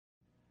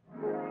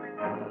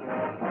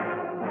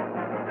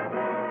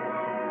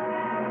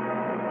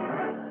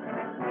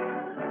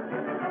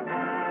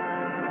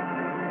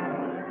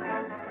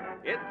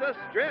The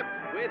Strip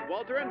with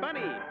Walter and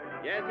Bunny.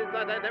 Yes, it's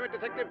the dynamic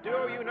detective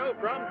duo you know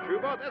from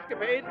True Vault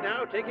Escapades,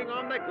 now taking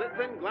on the glitz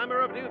and glamour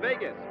of New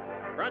Vegas.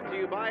 Brought to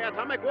you by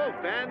Atomic Wolf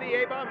and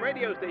the A-Bomb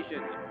radio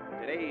station.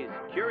 Today's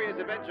curious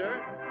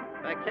adventure,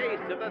 the case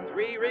of the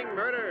three-ring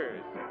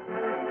murders.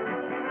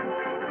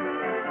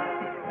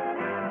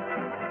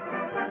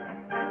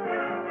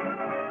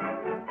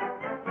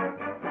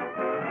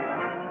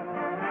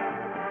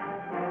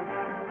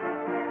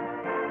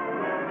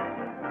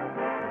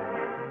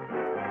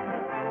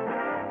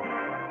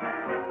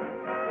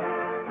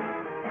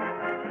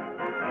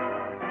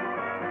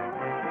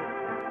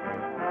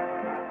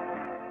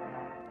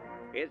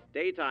 It's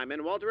daytime,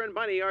 and Walter and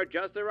Bunny are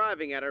just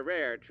arriving at a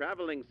rare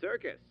traveling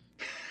circus.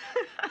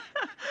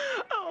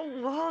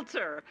 Oh,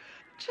 Walter.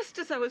 Just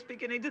as I was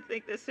beginning to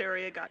think this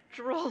area got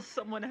droll,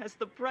 someone has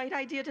the bright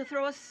idea to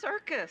throw a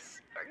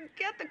circus.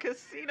 Forget the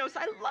casinos.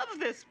 I love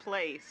this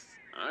place.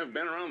 I've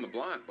been around the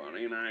block,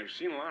 Bunny, and I've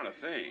seen a lot of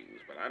things,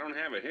 but I don't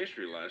have a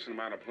history lesson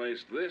about a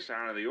place this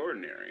out of the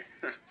ordinary.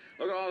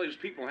 Look at all these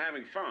people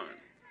having fun.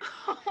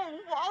 Oh,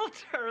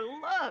 Walter,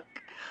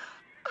 look.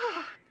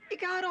 Oh, you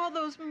got all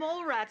those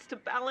mole rats to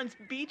balance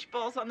beach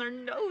balls on their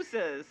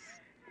noses.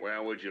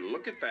 Well, would you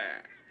look at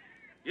that?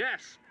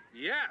 Yes.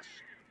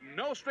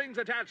 No strings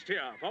attached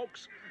here,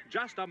 folks.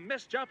 Just a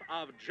mischief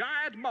of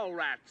giant mole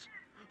rats.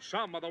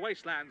 Some of the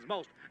wasteland's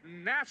most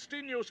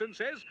nasty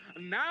nuisances,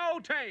 now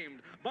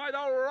tamed by the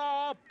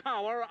raw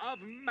power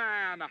of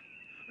man.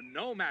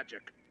 No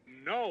magic,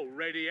 no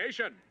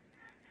radiation.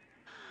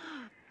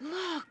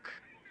 Look,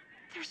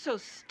 they're so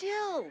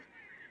still.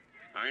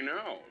 I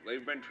know.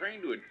 They've been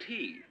trained to a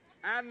T.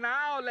 And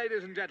now,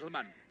 ladies and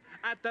gentlemen,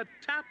 at the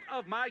tap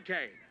of my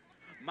cane,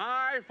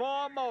 my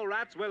four mole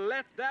rats will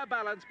lift their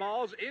balance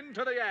balls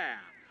into the air,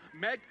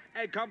 make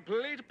a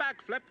complete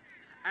backflip,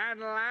 and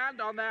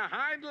land on their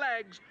hind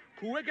legs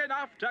quick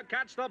enough to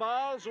catch the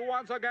balls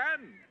once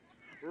again.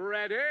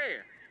 Ready?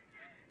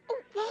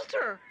 Oh,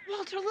 Walter,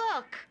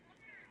 look.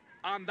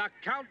 On the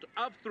count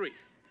of 3.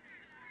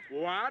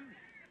 1,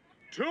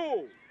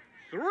 2,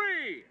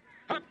 3.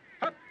 Hup,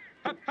 hup,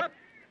 hup, hup.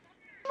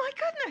 My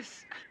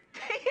goodness,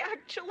 they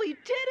actually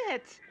did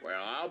it.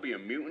 Well, I'll be a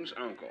mutant's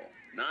uncle.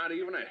 Not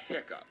even a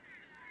hiccup.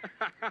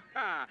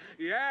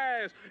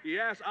 Yes,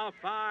 a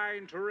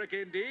fine trick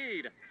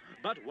indeed.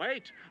 But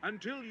wait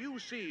until you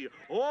see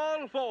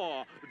all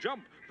 4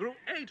 jump through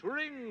 8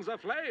 rings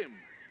of flame.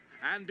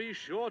 And be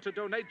sure to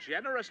donate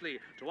generously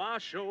to our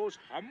show's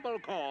humble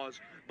cause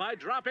by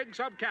dropping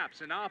some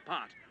caps in our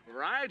pot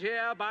right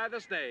here by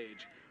the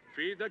stage.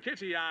 Feed the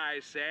kitty,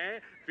 I say.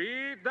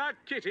 Feed the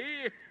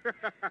kitty.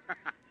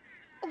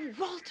 Oh,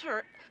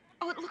 Walter.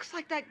 Oh, it looks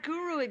like that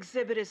guru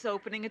exhibit is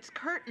opening its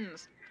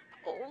curtains.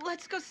 Oh,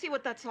 let's go see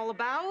what that's all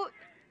about.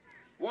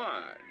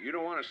 What? You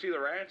don't want to see the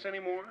rats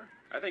anymore?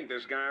 I think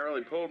this guy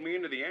really pulled me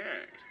into the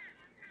act.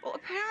 Well,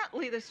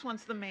 apparently this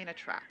one's the main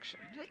attraction.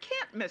 We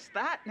can't miss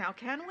that now,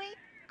 can we?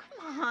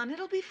 Come on,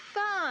 it'll be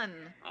fun.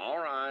 All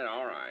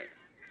right.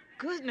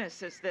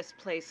 Goodness, is this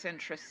place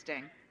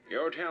interesting.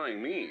 You're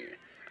telling me.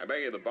 I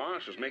bet you the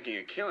boss was making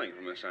a killing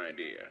from this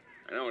idea.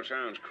 I know it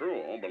sounds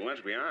cruel, but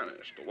let's be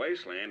honest. The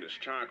wasteland is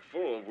chock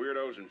full of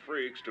weirdos and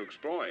freaks to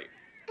exploit.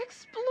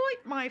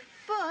 Exploit my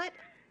foot?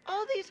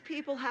 All these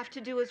people have to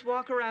do is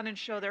walk around and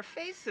show their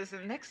faces,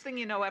 and next thing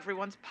you know,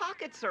 everyone's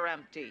pockets are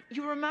empty.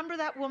 You remember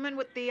that woman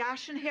with the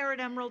ashen hair and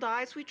emerald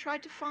eyes we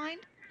tried to find?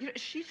 You know,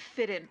 she'd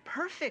fit in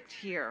perfect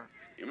here.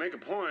 You make a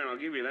point, I'll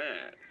give you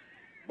that.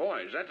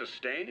 Boy, is that the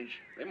stage?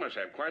 They must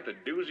have quite the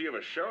doozy of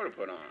a show to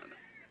put on.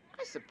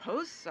 I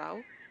suppose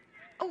so.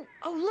 Oh,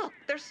 look,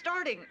 they're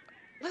starting.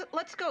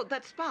 Let's go.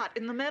 That spot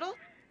in the middle?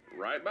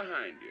 Right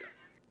behind you.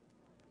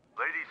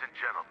 Ladies and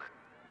gentlemen,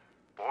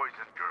 boys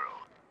and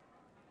girls,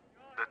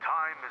 the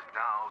time is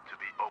now to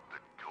be open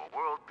to a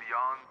world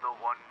beyond the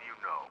one you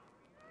know.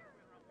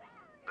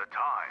 The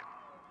time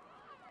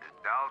is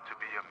now to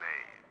be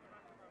amazed.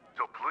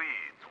 So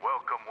please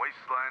welcome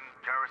Wasteland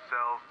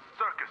Carousel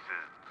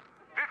Circus's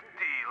 50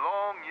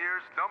 long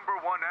years #1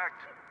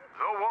 act,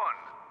 the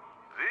one,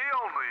 the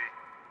only,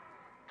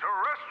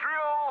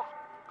 Terrestrial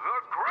the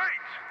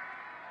Great!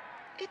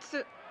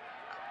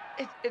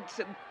 It's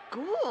a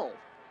ghoul.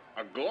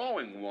 A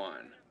glowing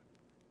one.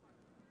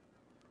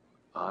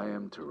 I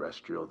am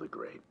Terrestrial the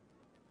Great.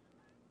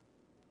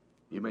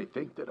 You may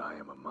think that I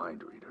am a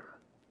mind reader,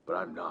 but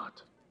I'm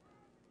not.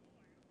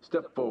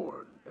 Step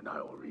forward, and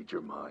I will read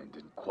your mind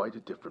in quite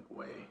a different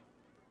way.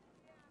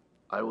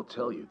 I will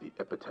tell you the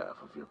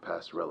epitaph of your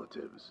past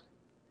relatives,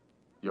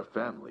 your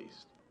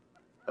families,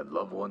 and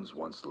loved ones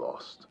once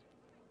lost.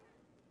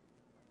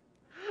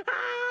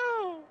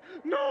 Ow!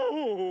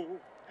 No!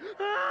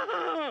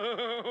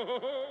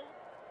 Ow!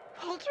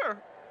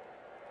 Walter,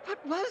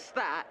 what was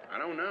that? I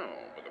don't know,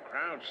 but the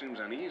crowd seems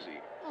uneasy.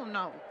 Oh,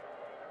 no.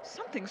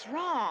 Something's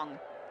wrong.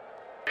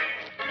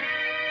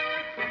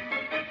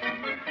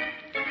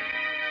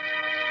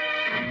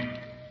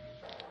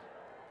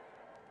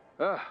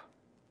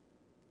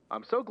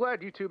 I'm so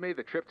glad you two made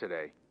the trip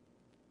today.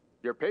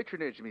 Your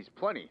patronage means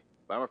plenty,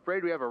 but I'm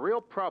afraid we have a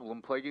real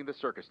problem plaguing the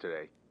circus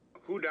today.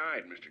 Who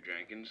died, Mr.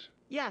 Jenkins?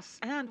 Yes,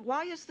 and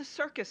why is the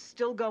circus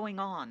still going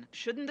on?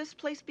 Shouldn't this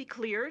place be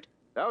cleared?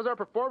 That was our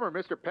performer,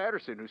 Mr.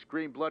 Patterson, who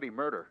screamed bloody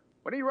murder.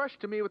 When he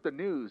rushed to me with the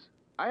news,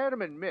 I had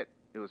him admit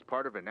it was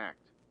part of an act.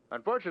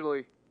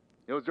 Unfortunately,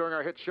 it was during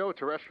our hit show,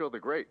 Terrestrial the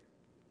Great.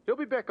 He'll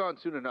be back on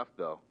soon enough,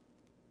 though.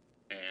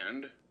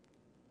 And?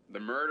 The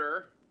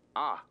murder?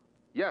 Ah,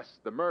 yes,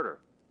 the murder.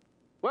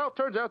 Well, it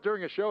turns out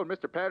during a show with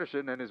Mr.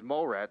 Patterson and his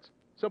mole rats,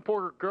 some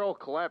poor girl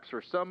collapsed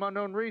for some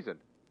unknown reason.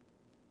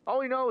 All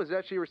we know is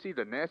that she received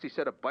a nasty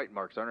set of bite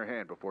marks on her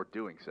hand before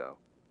doing so.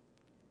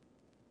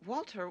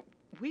 Walter,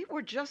 we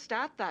were just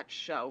at that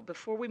show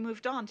before we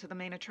moved on to the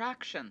main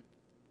attraction.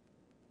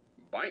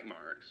 Bite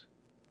marks?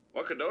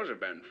 What could those have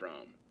been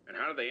from? And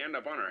how did they end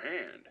up on her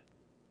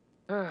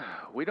hand?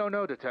 We don't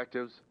know,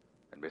 detectives.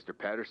 And Mr.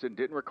 Patterson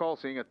didn't recall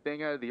seeing a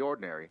thing out of the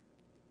ordinary.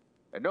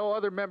 And no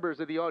other members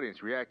of the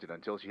audience reacted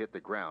until she hit the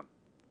ground.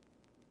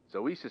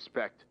 So we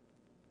suspect...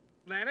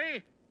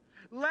 Lenny?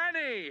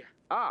 Lenny!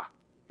 Ah,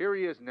 here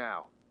he is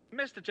now.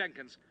 Mr.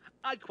 Jenkins,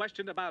 I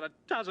questioned about a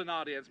dozen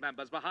audience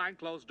members behind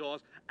closed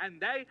doors, and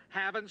they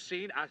haven't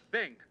seen a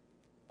thing.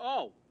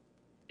 Oh,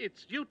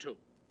 it's you two.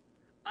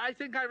 I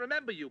think I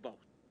remember you both.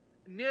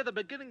 Near the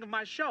beginning of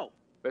my show.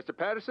 Mr.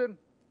 Patterson,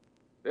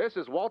 this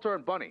is Walter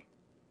and Bunny.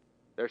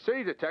 They're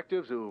city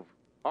detectives who've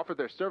offered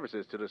their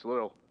services to this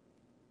little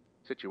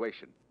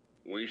situation.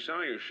 We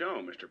saw your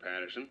show, Mr.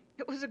 Patterson.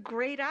 It was a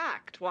great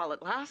act while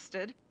it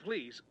lasted.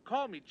 Please,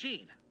 call me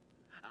Gene.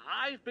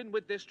 I've been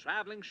with this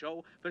traveling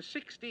show for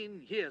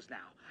 16 years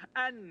now,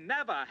 and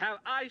never have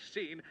I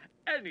seen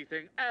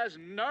anything as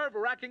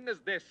nerve-wracking as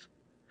this.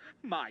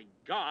 My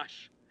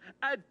gosh,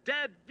 a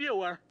dead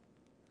viewer.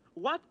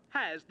 What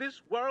has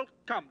this world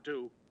come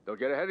to? Don't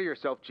get ahead of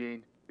yourself,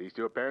 Gene. These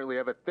two apparently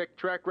have a thick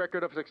track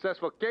record of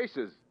successful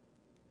cases.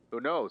 Who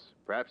knows?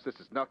 Perhaps this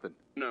is nothing.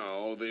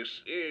 No, this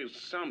is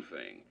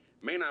something.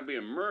 May not be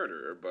a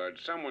murder, but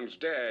someone's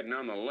dead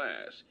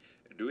nonetheless.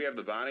 Do we have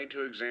the body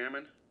to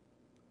examine?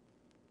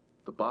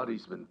 The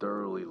body's been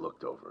thoroughly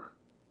looked over.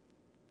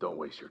 Don't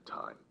waste your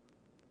time.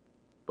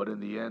 But in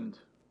the end,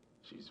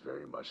 she's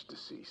very much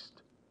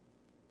deceased.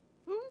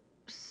 Who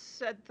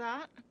said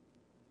that?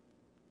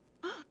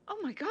 Oh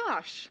my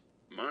gosh.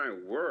 My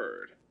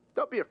word.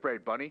 Don't be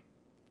afraid, Bunny.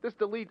 This is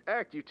the lead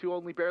act you two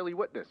only barely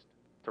witnessed.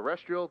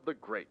 Terrestrial the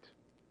Great.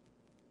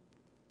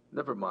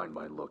 Never mind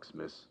my looks,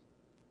 miss.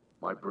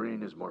 My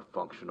brain is more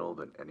functional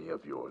than any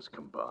of yours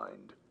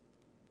combined.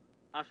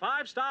 A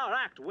 5-star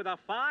act with a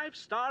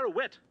 5-star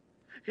wit.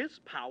 His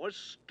powers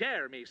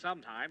scare me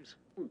sometimes.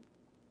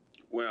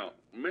 Well,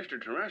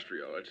 Mr.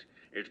 Terrestrial,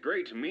 it's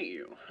great to meet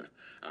you.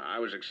 I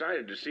was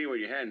excited to see what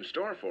you had in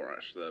store for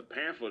us. The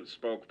pamphlet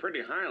spoke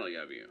pretty highly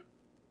of you.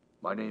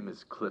 My name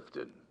is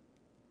Clifton.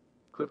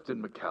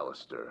 Clifton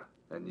McAllister.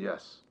 And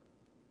yes,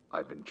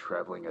 I've been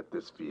traveling at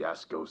this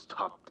fiasco's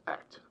top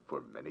act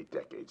for many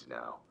decades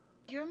now.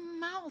 Your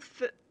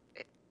mouth,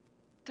 it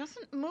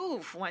doesn't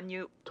move when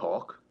you...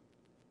 Talk?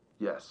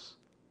 Yes.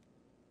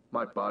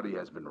 My body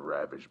has been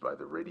ravaged by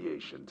the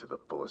radiation to the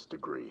fullest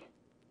degree.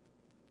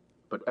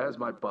 But as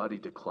my body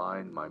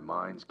declined, my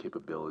mind's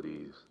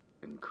capabilities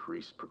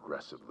increased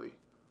progressively.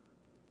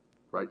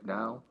 Right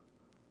now,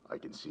 I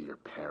can see your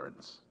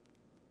parents,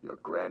 your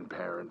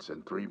grandparents,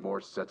 and 3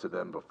 more sets of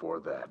them before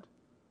that.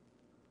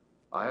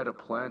 I had a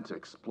plan to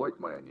exploit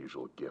my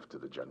unusual gift to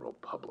the general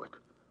public,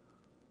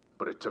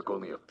 but it took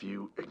only a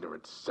few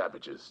ignorant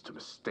savages to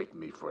mistake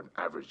me for an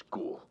average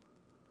ghoul.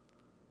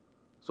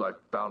 So I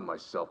found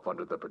myself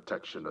under the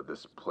protection of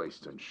this place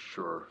to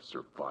ensure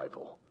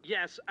survival.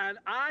 Yes, and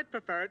I'd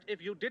prefer it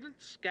if you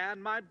didn't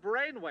scan my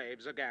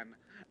brainwaves again,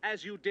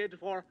 as you did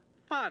for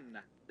fun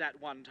that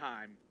one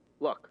time.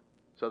 Look,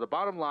 so the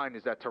bottom line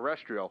is that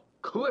Terrestrial...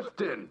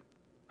 Clifton!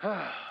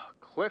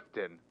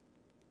 Clifton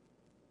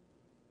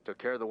took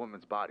care of the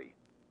woman's body.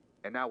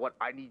 And now what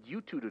I need you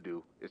two to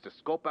do is to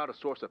scope out a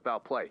source of foul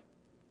play.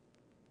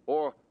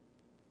 Or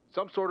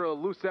some sort of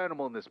loose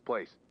animal in this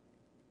place.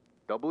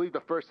 They'll believe the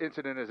first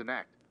incident is an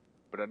act,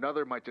 but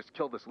another might just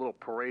kill this little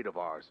parade of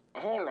ours.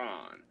 Hold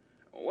on.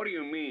 What do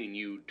you mean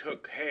you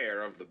took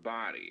care of the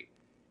body?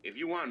 If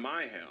you want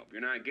my help,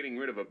 you're not getting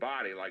rid of a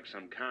body like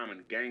some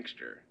common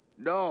gangster.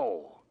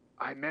 No,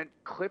 I meant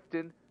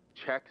Clifton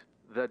checked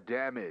the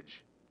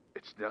damage.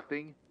 It's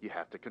nothing you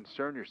have to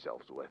concern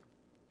yourselves with.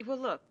 Well,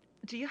 look,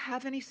 do you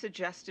have any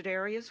suggested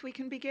areas we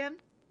can begin?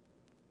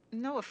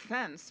 No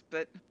offense,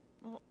 but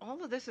well,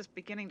 all of this is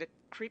beginning to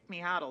creep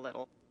me out a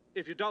little.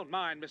 If you don't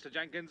mind, Mr.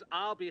 Jenkins,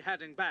 I'll be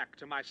heading back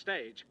to my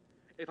stage.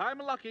 If I'm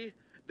lucky,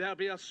 there'll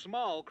be a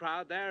small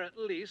crowd there at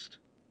least.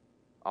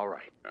 All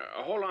right.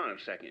 Hold on a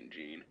second,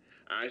 Gene.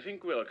 I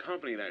think we'll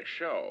accompany that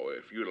show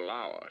if you'd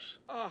allow us.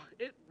 Oh,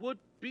 it would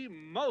be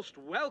most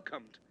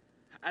welcomed.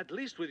 At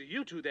least with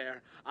you two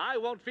there, I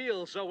won't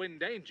feel so in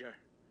danger.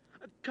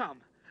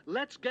 Come,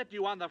 let's get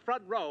you on the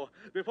front row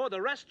before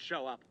the rest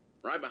show up.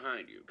 Right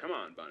behind you. Come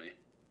on, Bunny.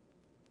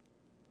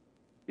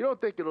 You don't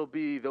think it'll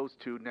be those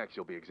two next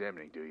you'll be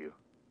examining, do you?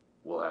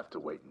 We'll have to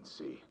wait and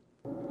see.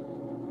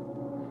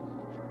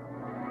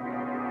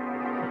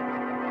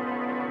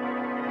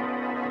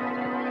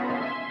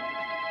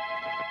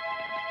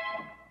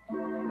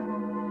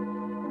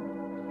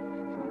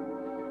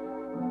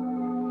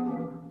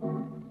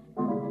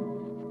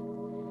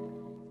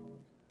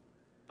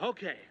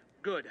 Okay,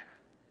 good.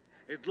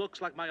 It looks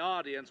like my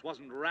audience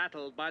wasn't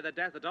rattled by the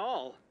death at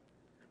all.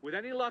 With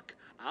any luck,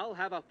 I'll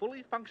have a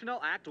fully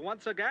functional act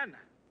once again.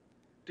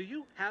 Do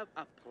you have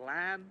a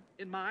plan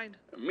in mind?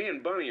 Me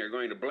and Bunny are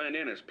going to blend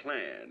in as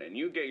planned, and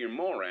you get your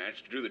mole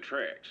rats to do the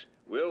tricks.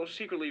 We'll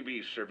secretly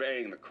be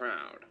surveying the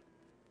crowd.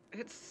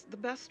 It's the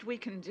best we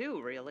can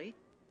do, really.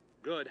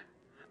 Good.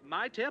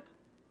 My tip?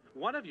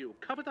 One of you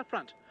cover the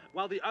front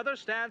while the other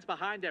stands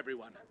behind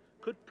everyone.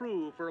 Could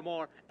prove for a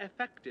more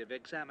effective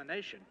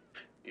examination.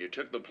 You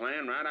took the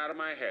plan right out of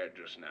my head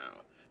just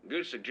now.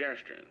 Good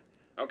suggestion.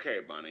 Okay,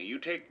 Bunny, you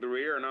take the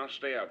rear and I'll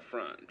stay up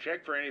front.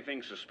 Check for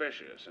anything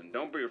suspicious, and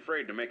don't be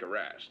afraid to make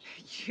arrests.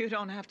 You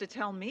don't have to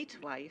tell me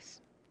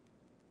twice.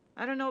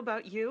 I don't know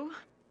about you,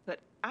 but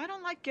I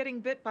don't like getting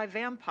bit by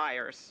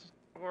vampires.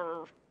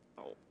 Or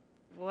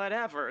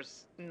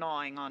whatever's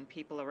gnawing on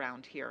people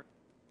around here.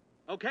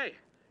 Okay,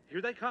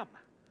 here they come.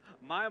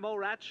 My mole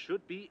rats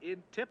should be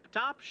in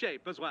tip-top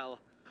shape as well.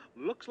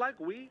 Looks like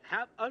we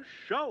have a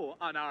show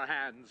on our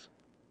hands.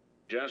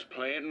 Just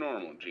play it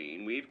normal,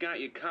 Gene. We've got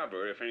you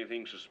covered if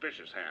anything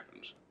suspicious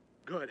happens.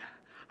 Good.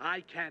 I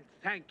can't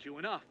thank you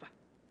enough.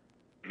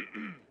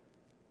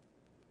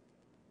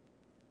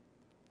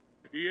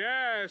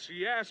 Yes,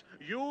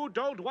 you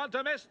don't want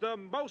to miss the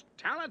most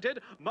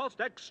talented, most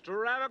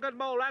extravagant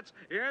mole rats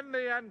in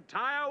the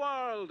entire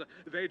world.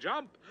 They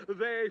jump,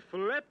 they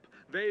flip,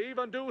 they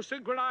even do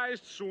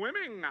synchronized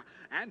swimming.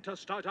 And to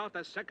start out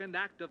the second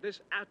act of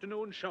this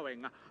afternoon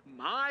showing,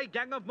 my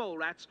gang of mole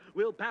rats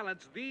will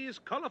balance these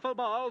colorful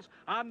balls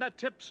on the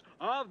tips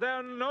of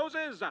their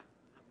noses.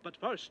 But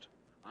first,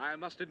 I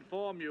must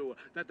inform you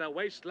that the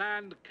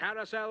Wasteland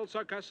Carousel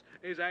Circus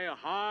is a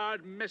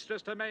hard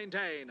mistress to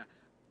maintain.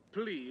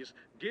 Please,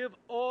 give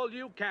all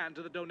you can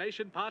to the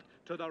donation pot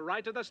to the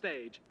right of the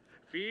stage.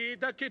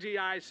 Feed the kitty,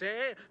 I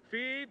say.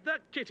 Feed the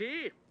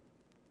kitty.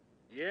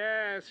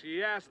 Yes,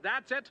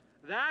 that's it.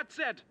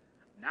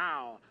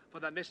 Now, for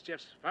the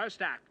mischief's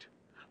first act.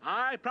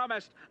 I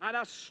promised an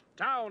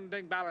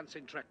astounding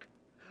balancing trick.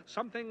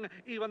 Something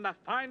even the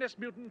finest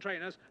mutant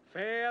trainers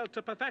fail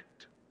to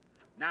perfect.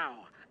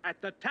 Now, at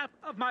the tap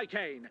of my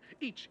cane,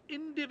 each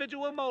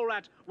individual mole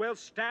rat will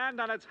stand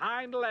on its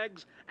hind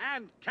legs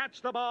and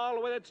catch the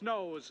ball with its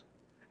nose.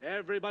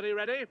 Everybody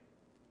ready?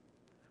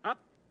 Up,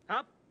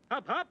 up,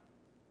 up, up.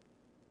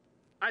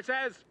 I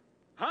says,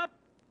 up.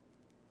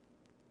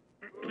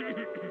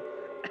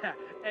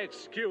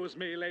 Excuse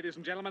me, ladies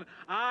and gentlemen.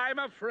 I'm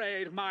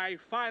afraid my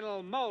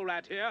final mole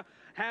rat here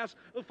has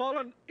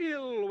fallen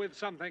ill with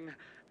something.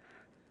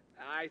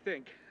 I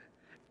think.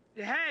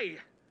 Hey!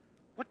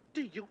 What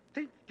do you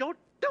think you're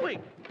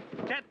doing?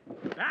 Get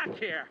back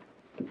here!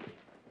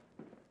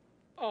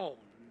 Oh,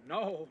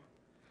 no.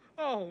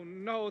 Oh,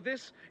 no,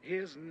 this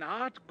is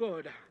not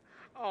good.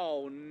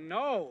 Oh,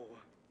 no.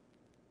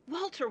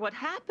 Walter, what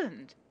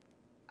happened?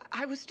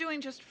 I was doing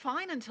just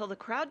fine until the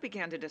crowd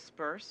began to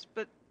disperse,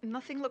 but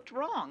nothing looked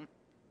wrong.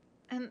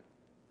 And,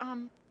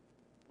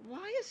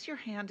 why is your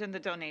hand in the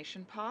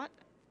donation pot?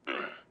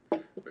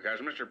 Because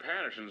Mr.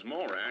 Patterson's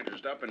mole rat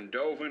just up and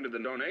dove into the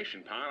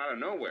donation pot out of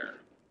nowhere.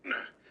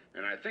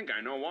 And I think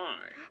I know why.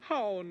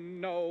 Oh,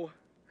 no.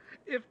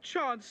 If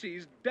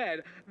Chauncey's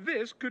dead,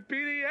 this could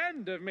be the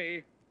end of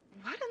me.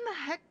 What in the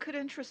heck could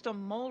interest a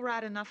mole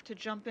rat enough to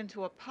jump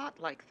into a pot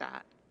like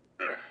that?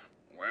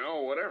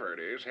 Well, whatever it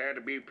is, had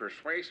to be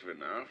persuasive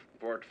enough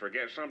for it to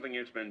forget something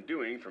it's been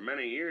doing for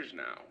many years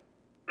now.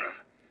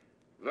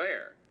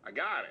 There, I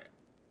got it.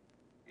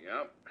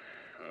 Yep.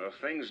 The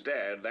thing's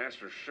dead, that's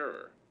for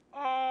sure.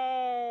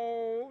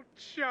 Oh,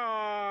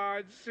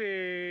 Chauncey.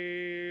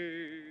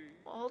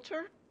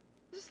 Walter,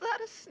 is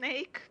that a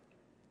snake?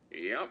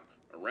 Yep,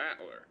 a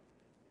rattler.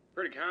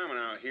 Pretty common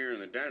out here in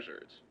the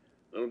deserts.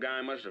 Little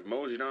guy must have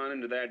moseyed on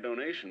into that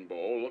donation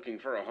bowl looking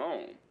for a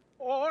home.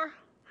 Or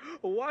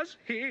was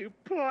he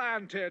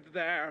planted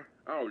there?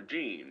 Oh,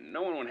 Gene,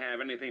 no one would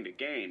have anything to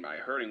gain by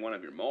hurting one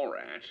of your mole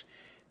rats.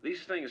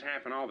 These things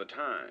happen all the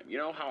time. You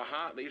know how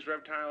hot these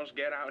reptiles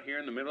get out here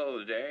in the middle of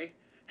the day?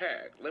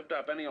 Heck, lift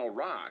up any old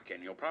rock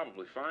and you'll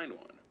probably find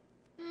one.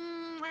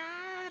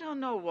 I don't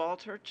know,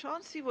 Walter.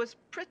 Chauncey was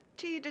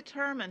pretty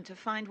determined to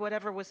find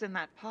whatever was in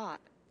that pot.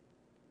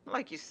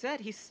 Like you said,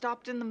 he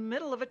stopped in the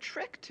middle of a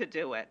trick to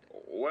do it.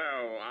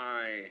 Well,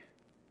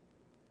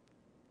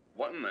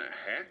 What in the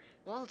heck?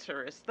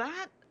 Walter, is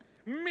that...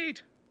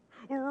 Meat!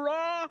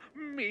 Raw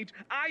meat!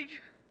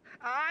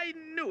 I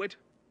knew it!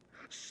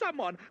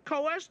 Someone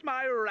coerced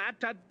my rat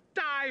to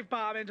dive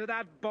bomb into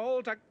that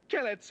bowl to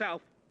kill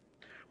itself.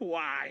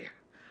 Why,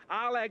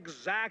 I'll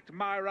exact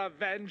my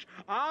revenge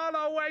all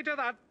the way to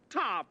the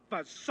top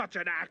for such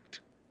an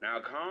act. Now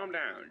calm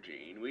down,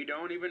 Gene. We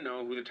don't even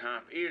know who the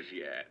top is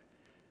yet.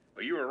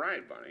 But you were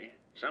right, Bunny.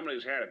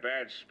 Somebody's had a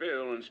bad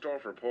spill in store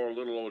for poor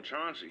little old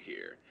Chauncey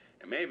here,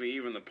 and maybe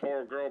even the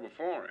poor girl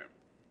before him.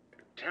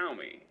 Tell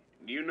me,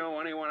 do you know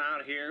anyone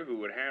out here who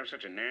would have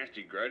such a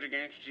nasty grudge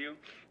against you?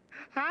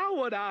 How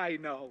would I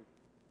know?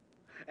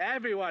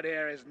 Everyone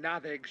here is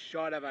nothing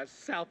short of a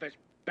selfish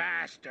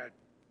bastard.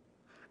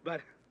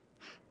 But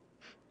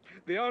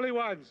the only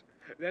ones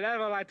that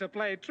ever liked to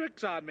play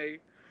tricks on me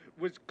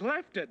was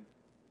Clifton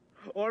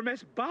or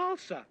Miss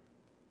Balsa.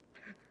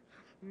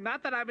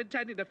 Not that I'm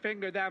intending to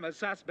finger them as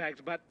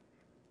suspects, but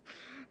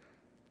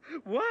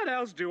what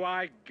else do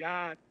I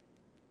got?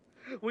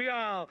 We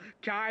all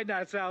kind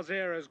ourselves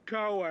here as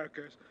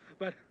co-workers,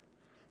 but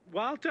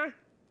Walter,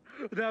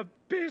 the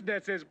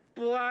business is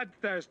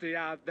bloodthirsty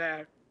out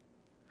there.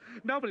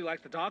 Nobody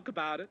likes to talk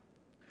about it,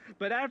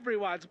 but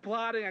everyone's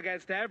plotting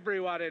against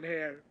everyone in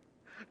here,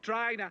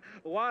 trying to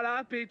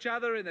one-up each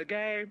other in the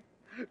game,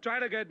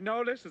 trying to get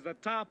noticed as the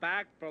top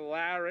act for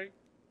Larry.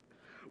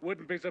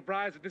 Wouldn't be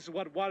surprised if this is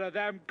what one of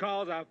them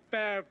calls a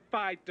fair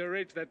fight to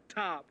reach the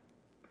top.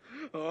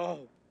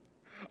 Oh,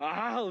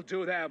 I'll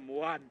do them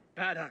one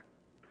better.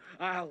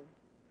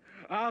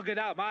 I'll get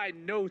out my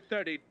new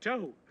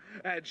 32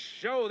 and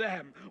show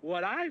them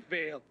what I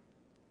feel.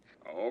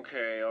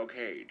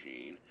 Okay,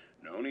 Gene.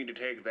 No need to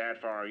take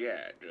that far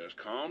yet. Just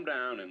calm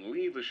down and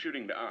leave the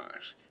shooting to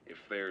us, if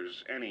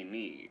there's any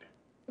need.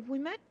 We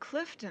met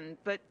Clifton,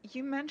 but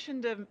you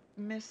mentioned a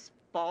Miss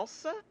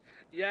Balsa?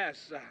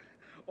 Yes,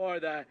 or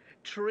the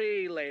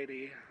tree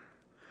lady.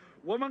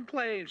 Woman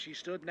claims she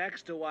stood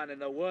next to one in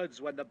the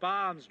woods when the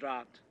bombs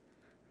dropped.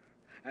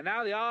 And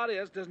now the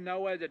audience doesn't know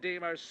whether to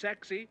deem her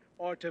sexy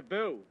or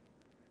taboo.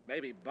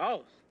 Maybe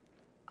both.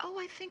 Oh,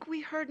 I think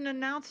we heard an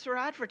announcer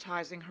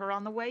advertising her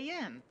on the way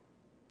in.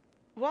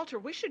 Walter,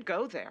 we should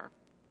go there.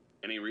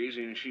 Any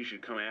reason she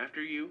should come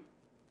after you?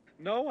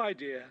 No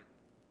idea.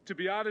 To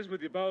be honest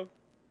with you both,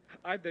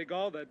 I think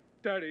all the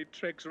dirty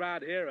tricks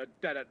around here are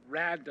done at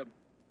random.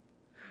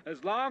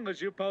 As long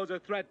as you pose a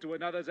threat to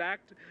another's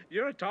act,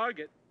 you're a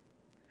target.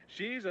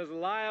 She's as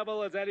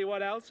liable as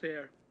anyone else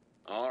here.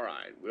 All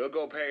right, we'll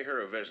go pay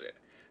her a visit.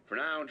 For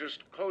now, just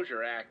close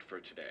your act for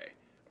today.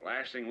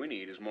 Last thing we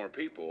need is more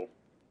people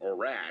or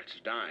rats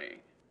dying.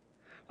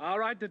 All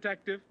right,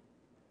 Detective.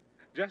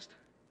 Just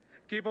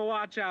keep a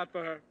watch out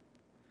for her.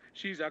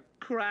 She's a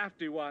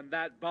crafty one,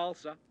 that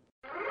Balsa.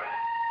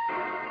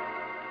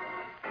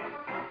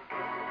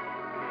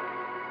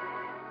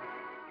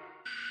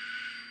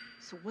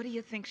 So what do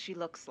you think she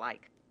looks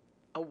like?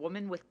 A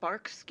woman with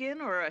bark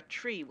skin or a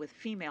tree with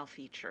female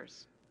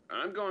features?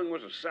 I'm going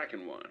with the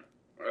second one.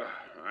 Ugh,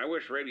 I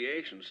wish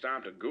radiation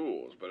stopped at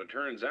ghouls, but it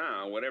turns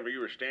out whatever you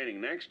were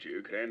standing next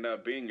to could end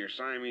up being your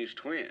Siamese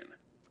twin.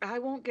 I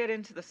won't get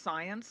into the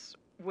science,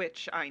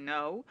 which I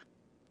know.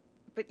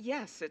 But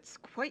yes, it's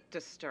quite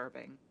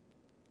disturbing.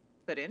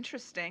 But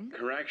interesting.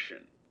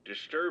 Correction.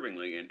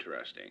 Disturbingly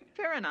interesting.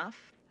 Fair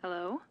enough.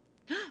 Hello?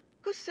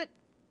 Who's sit...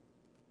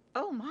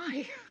 Oh,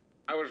 my.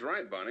 I was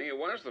right, Bunny. It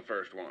was the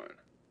first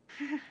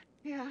one.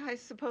 Yeah, I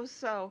suppose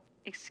so.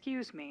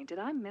 Excuse me, did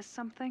I miss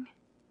something?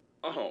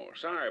 Oh,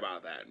 sorry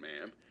about that,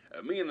 ma'am.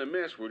 Me and the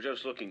miss were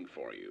just looking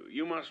for you.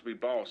 You must be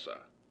Balsa.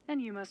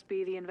 And you must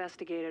be the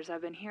investigators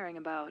I've been hearing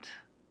about.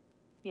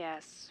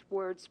 Yes,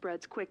 word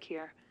spreads quick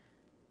here.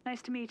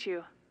 Nice to meet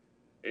you.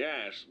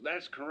 Yes,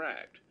 that's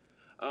correct.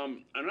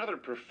 Another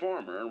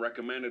performer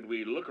recommended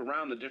we look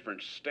around the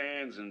different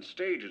stands and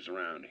stages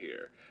around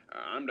here.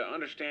 I'm to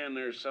understand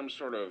there's some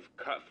sort of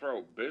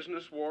cutthroat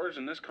business wars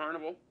in this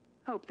carnival?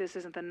 Hope this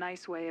isn't the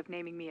nice way of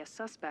naming me a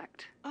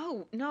suspect.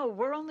 Oh, no,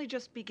 we're only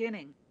just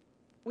beginning.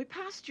 We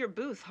passed your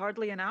booth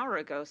hardly an hour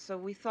ago, so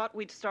we thought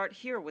we'd start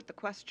here with the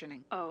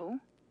questioning. Oh?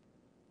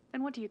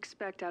 And what do you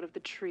expect out of the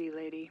tree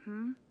lady,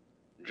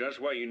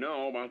 Just what you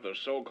know about the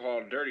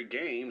so-called dirty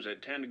games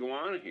that tend to go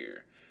on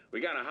here. We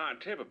got a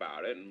hot tip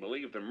about it and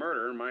believe the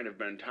murder might have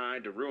been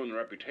tied to ruin the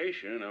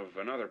reputation of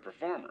another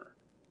performer.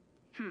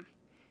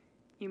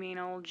 You mean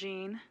old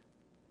Gene?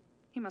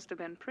 He must have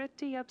been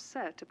pretty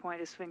upset to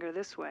point his finger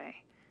this way.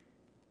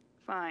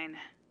 Fine.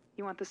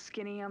 You want the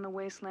skinny on the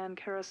Wasteland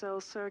Carousel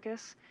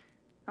Circus?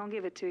 I'll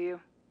give it to you.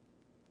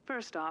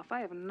 First off, I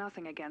have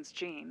nothing against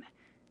Gene.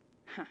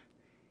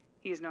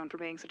 He's known for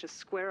being such a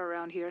square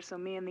around here, so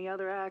me and the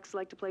other acts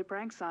like to play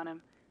pranks on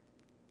him.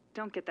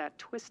 Don't get that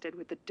twisted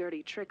with the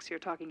dirty tricks you're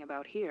talking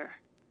about here.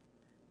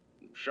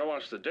 Show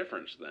us the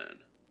difference, then.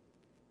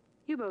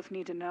 You both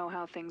need to know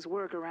how things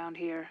work around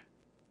here.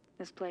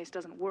 This place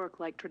doesn't work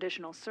like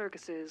traditional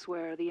circuses,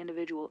 where the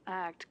individual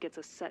act gets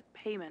a set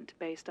payment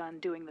based on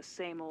doing the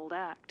same old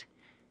act.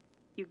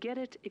 You get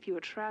it if you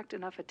attract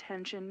enough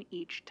attention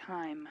each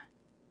time.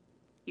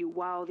 You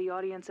wow the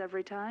audience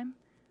every time,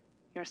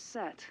 you're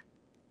set.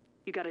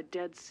 You got a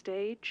dead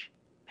stage,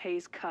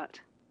 pays cut.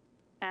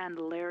 And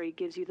Larry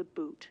gives you the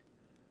boot.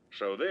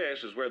 So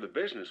this is where the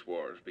business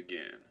wars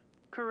begin.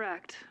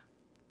 Correct.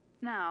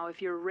 Now,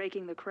 if you're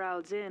raking the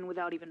crowds in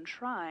without even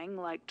trying,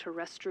 like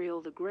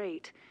Terrestrial the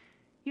Great,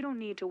 you don't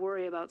need to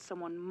worry about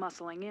someone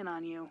muscling in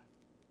on you.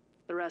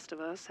 The rest of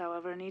us,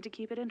 however, need to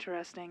keep it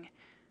interesting.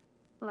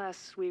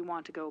 Lest we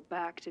want to go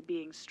back to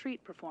being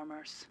street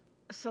performers.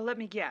 So let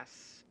me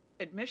guess.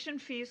 Admission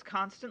fees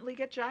constantly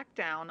get jacked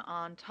down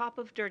on top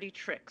of dirty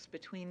tricks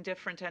between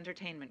different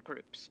entertainment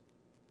groups.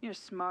 You're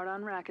smart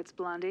on rackets,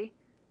 Blondie.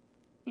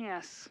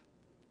 Yes,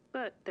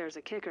 but there's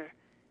a kicker.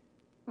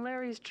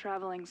 Larry's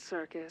traveling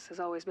circus has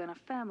always been a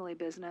family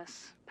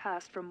business,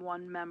 passed from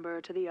one member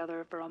to the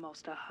other for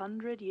almost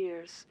 100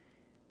 years.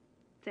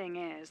 Thing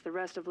is, the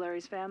rest of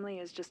Larry's family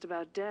is just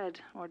about dead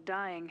or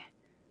dying.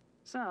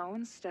 So,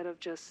 instead of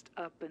just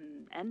up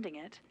and ending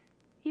it,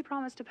 he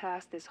promised to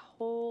pass this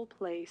whole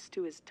place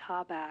to his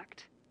top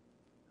act,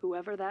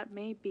 whoever that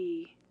may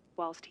be,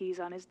 whilst he's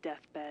on his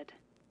deathbed.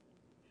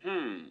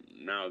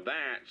 Now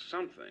that's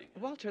something.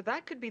 Walter,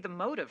 that could be the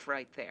motive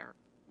right there.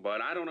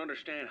 But I don't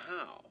understand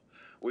how.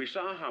 We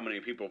saw how many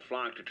people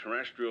flocked to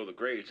Terrestrial the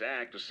Great's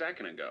act a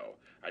second ago.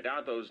 I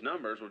doubt those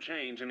numbers will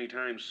change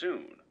anytime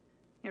soon.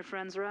 Your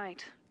friend's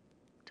right.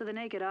 To the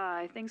naked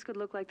eye, things could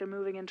look like they're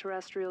moving in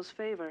Terrestrial's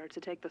favor to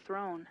take the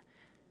throne.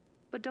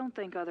 But don't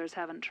think others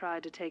haven't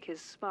tried to take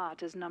his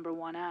spot as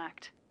 #1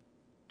 act.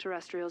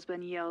 Terrestrial's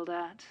been yelled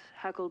at,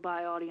 heckled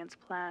by audience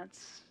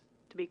plants,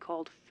 to be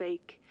called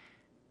fake,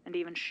 and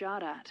even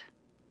shot at.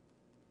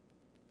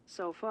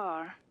 So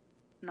far,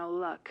 no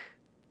luck.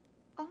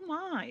 Oh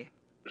my.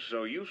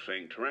 So you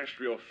think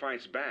Terrestrial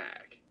fights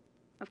back?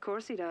 Of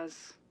course he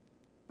does.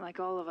 Like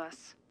all of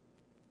us.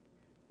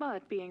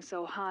 But being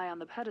so high on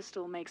the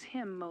pedestal makes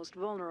him most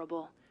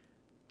vulnerable.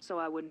 So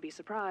I wouldn't be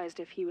surprised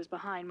if he was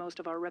behind most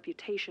of our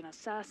reputation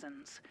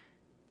assassins.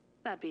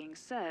 That being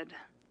said,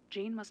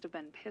 Jean must have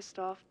been pissed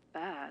off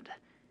bad.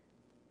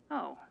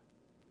 Oh,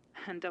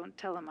 and don't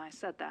tell him I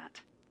said that.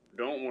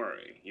 Don't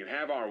worry, you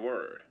have our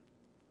word.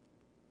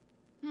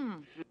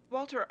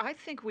 Walter, I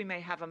think we may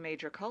have a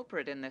major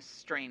culprit in this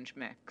strange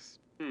mix.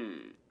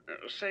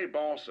 Say,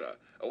 Balsa,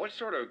 what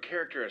sort of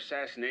character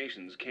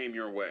assassinations came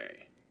your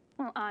way?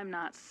 Well, I'm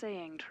not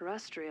saying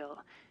Terrestrial.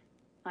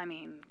 I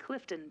mean,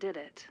 Clifton did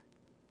it.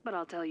 But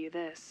I'll tell you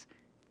this.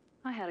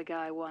 I had a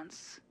guy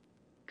once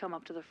come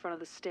up to the front of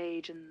the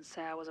stage and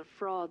say I was a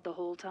fraud the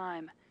whole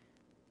time.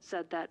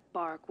 Said that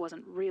bark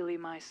wasn't really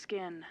my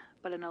skin,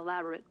 but an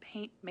elaborate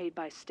paint made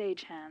by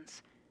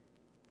stagehands.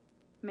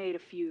 Made a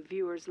few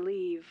viewers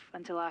leave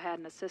until I had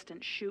an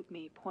assistant shoot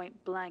me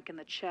point blank in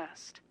the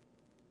chest.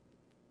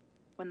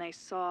 When they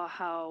saw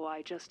how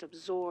I just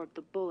absorbed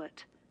the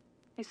bullet,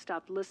 they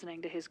stopped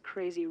listening to his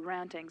crazy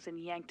rantings and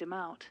yanked him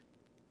out.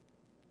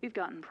 We've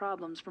gotten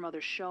problems from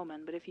other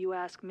showmen, but if you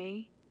ask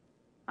me,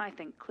 I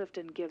think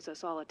Clifton gives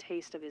us all a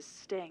taste of his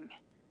sting.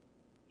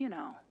 You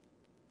know,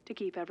 to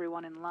keep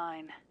everyone in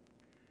line.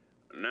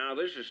 Now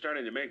this is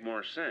starting to make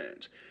more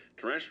sense.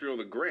 Terrestrial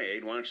the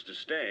Great wants to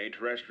stay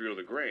Terrestrial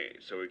the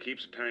Great, so he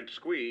keeps a tight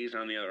squeeze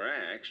on the other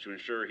acts to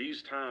ensure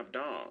he's top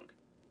dog.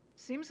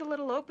 Seems a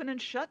little open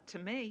and shut to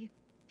me.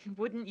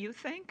 Wouldn't you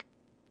think?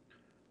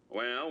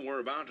 Well, we're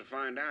about to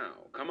find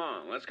out. Come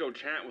on, let's go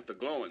chat with the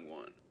glowing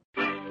one.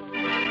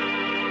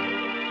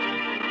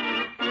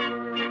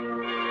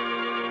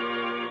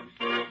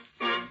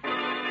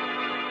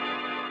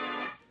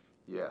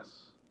 Yes,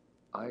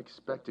 I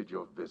expected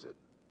your visit.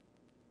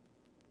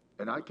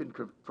 And I can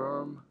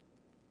confirm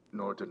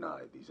nor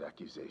deny these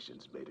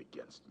accusations made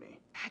against me.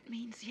 That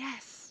means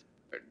yes.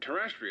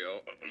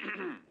 Terrestrial,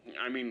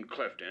 I mean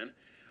Clifton,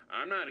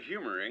 I'm not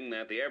humoring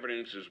that the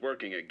evidence is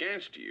working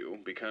against you,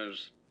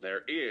 because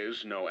there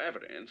is no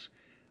evidence,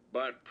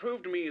 but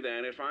prove to me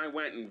that if I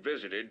went and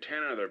visited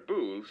 10 other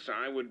booths,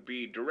 I would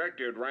be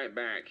directed right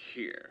back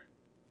here.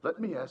 Let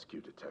me ask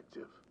you,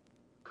 Detective,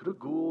 could a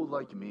ghoul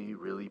like me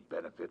really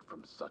benefit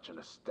from such an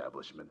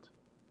establishment?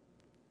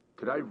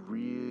 Could I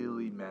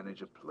really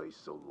manage a place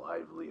so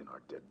lively in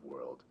our dead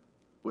world,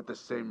 with the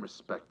same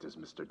respect as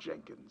Mr.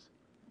 Jenkins?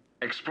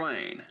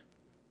 Explain.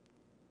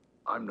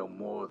 I'm no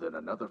more than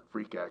another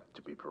freak act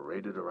to be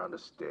paraded around a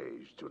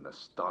stage to an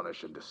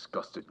astonished and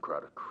disgusted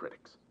crowd of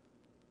critics.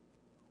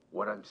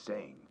 What I'm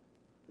saying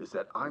is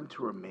that I'm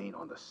to remain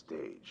on the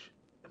stage,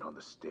 and on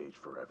the stage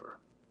forever.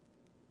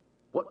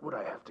 What would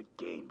I have to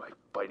gain by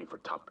fighting for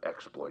top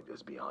exploit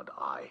is beyond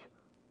I.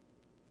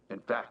 In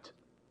fact,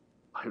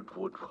 I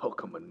would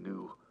welcome a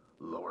new,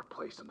 lower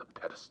place on the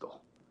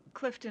pedestal.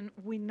 Clifton,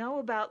 we know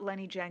about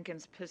Lenny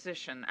Jenkins'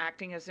 position,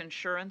 acting as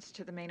insurance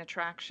to the main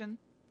attraction.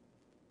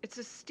 It's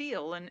a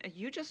steal, and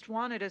you just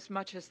want it as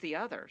much as the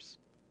others.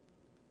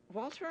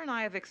 Walter and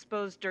I have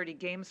exposed dirty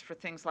games for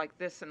things like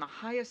this in the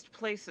highest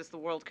places the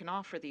world can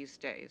offer these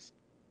days.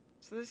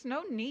 So there's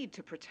no need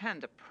to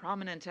pretend a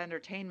prominent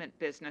entertainment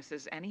business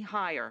is any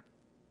higher.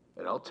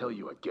 And I'll tell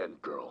you again,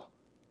 girl.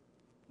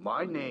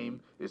 My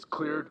name is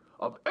cleared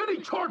of any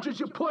charges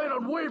you plan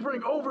on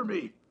wavering over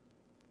me.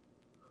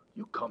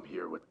 You come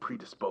here with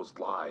predisposed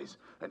lies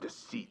and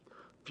deceit,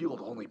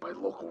 fueled only by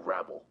local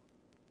rabble.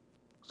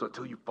 So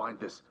until you find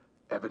this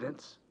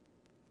evidence,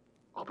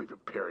 I'll be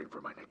preparing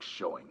for my next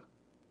showing.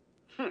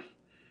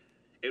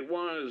 It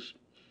was,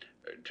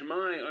 to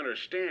my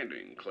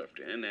understanding,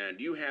 Clifton, that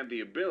you had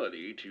the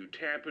ability to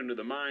tap into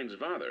the minds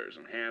of others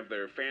and have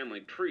their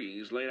family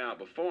trees laid out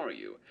before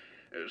you.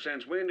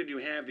 Since when did you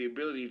have the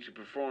ability to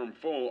perform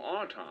full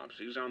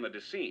autopsies on the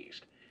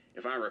deceased?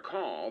 If I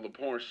recall, the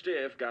poor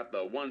stiff got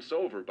the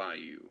once-over by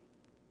you.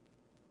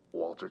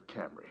 Walter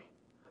Camry,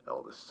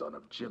 eldest son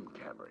of Jim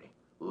Camry,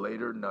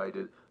 later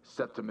knighted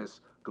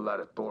Septimus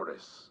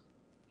Gladiatoris.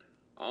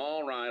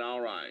 All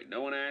right.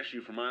 No one asked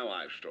you for my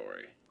life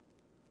story.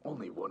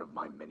 Only one of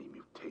my many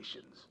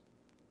mutations.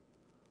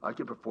 I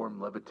can perform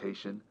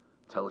levitation,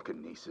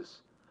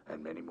 telekinesis,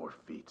 and many more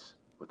feats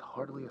with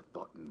hardly a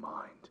thought in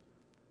mind,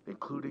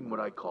 including what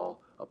I call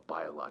a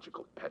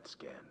biological PET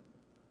scan.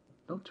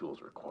 No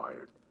tools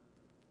required.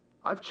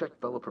 I've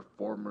checked fellow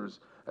performers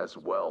as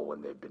well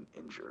when they've been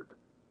injured.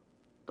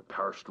 The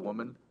perished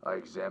woman I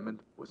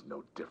examined was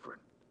no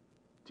different.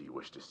 Do you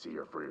wish to see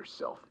her for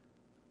yourself?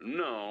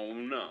 No,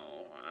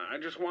 no. I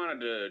just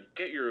wanted to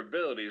get your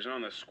abilities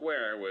on the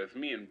square with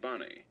me and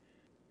Bunny.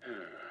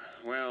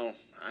 Well,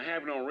 I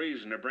have no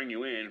reason to bring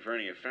you in for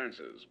any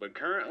offenses, but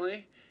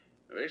currently,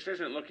 this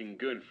isn't looking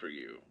good for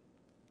you.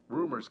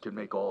 Rumors can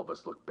make all of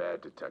us look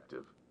bad,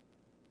 Detective.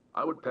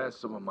 I would pass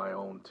some of my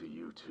own to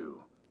you,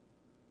 too.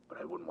 But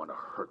I wouldn't want to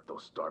hurt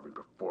those starving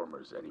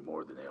performers any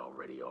more than they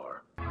already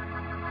are.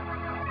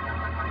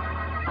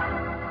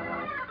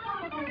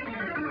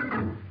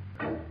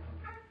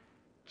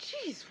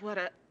 Jeez, what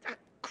a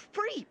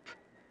creep.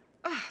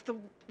 The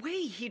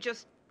way he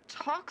just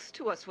talks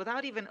to us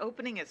without even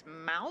opening his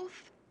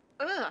mouth.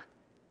 Ugh.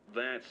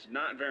 That's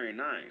not very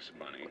nice,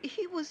 Bunny.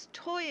 He was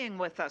toying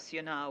with us,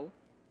 you know.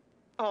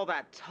 All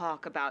that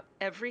talk about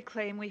every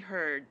claim we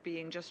heard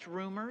being just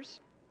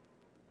rumors.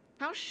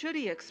 How should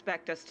he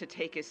expect us to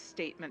take his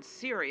statements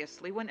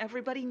seriously when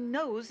everybody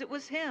knows it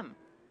was him?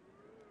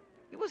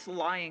 He was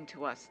lying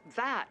to us.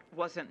 That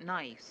wasn't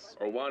nice.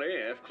 Or what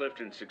if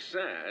Clifton's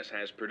success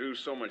has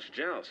produced so much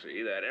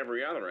jealousy that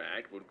every other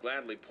act would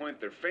gladly point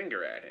their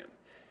finger at him?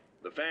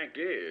 The fact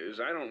is,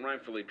 I don't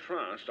rightfully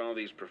trust all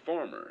these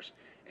performers,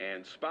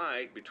 and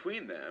spite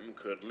between them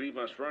could leave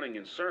us running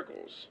in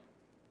circles.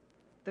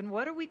 Then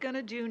what are we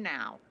gonna do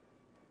now?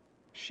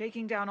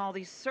 Shaking down all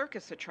these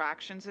circus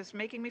attractions is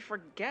making me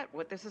forget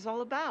what this is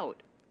all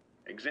about.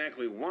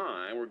 Exactly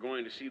why we're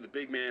going to see the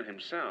big man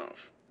himself,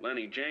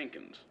 Lenny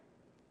Jenkins.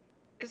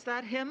 Is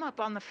that him up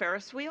on the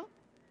Ferris wheel?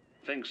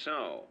 Think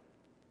so.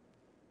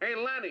 Hey,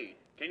 Lenny,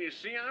 can you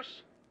see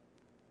us?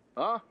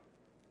 Huh?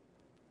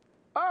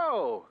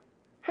 Oh!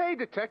 Hey,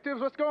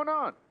 detectives, what's going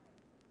on?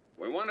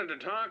 We wanted to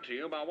talk to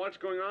you about what's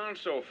going on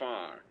so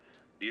far.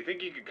 Do you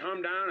think you could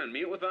come down and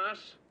meet with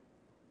us?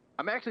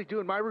 I'm actually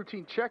doing my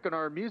routine check on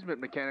our amusement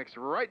mechanics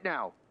right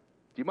now.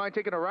 Do you mind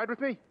taking a ride with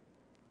me?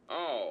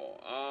 Oh,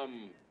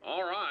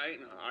 all right.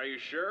 Are you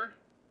sure?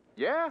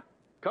 Yeah?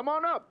 Come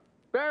on up.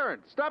 Baron,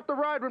 stop the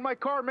ride when my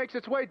car makes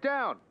its way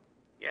down.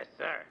 Yes,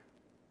 sir.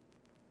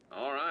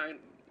 All right.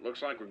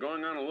 Looks like we're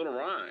going on a little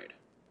ride.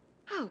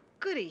 Oh,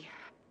 goody.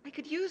 I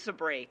could use a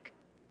break.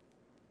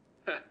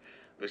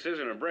 This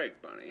isn't a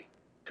break, Bunny.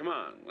 Come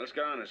on, let's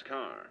get on his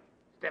car.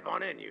 Step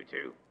on in, you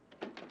two.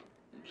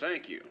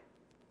 Thank you.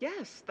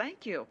 Yes,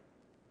 thank you.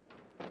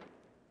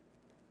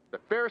 The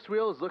Ferris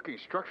wheel is looking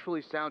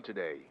structurally sound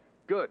today.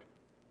 Good.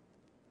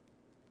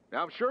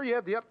 Now, I'm sure you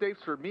have the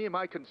updates for me and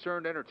my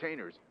concerned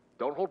entertainers.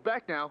 Don't hold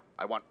back now.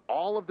 I want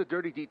all of the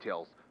dirty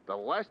details. The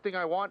last thing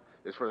I want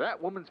is for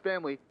that woman's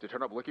family to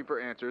turn up looking for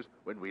answers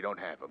when we don't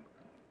have them.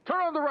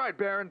 Turn on the ride,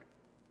 Baron.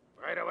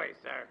 Right away,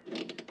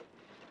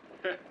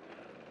 sir.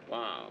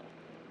 Wow.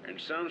 And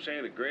some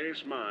say the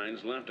greatest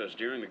minds left us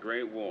during the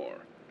Great War.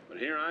 But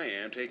here I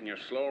am taking a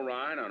slow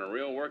ride on a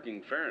real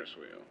working Ferris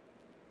wheel.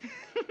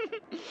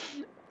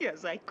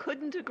 Yes, I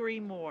couldn't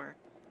agree more.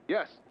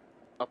 Yes,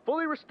 a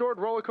fully restored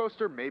roller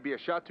coaster may be a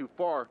shot too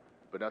far,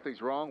 but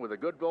nothing's wrong with a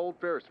good old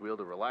Ferris wheel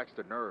to relax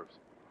the nerves.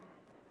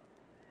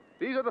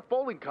 These are the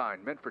folding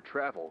kind, meant for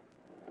travel.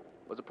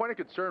 Was a point of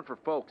concern for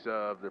folks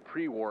of the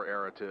pre-war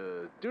era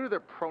due to their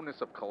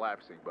proneness of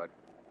collapsing, but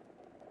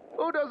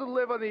who doesn't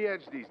live on the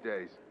edge these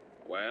days?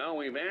 Well,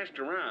 we've asked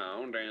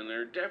around, and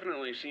there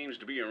definitely seems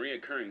to be a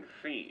reoccurring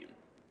theme.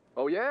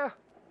 Oh, yeah?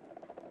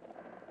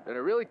 Then it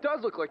really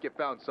does look like you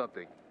found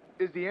something.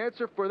 Is the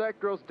answer for that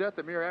girl's death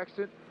a mere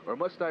accident, or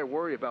must I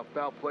worry about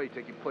foul play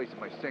taking place in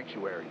my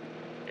sanctuary?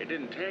 It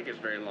didn't take us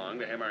very long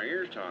to have our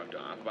ears talked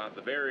off about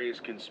the various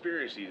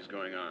conspiracies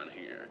going on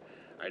here.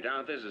 I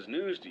doubt this is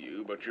news to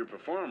you, but your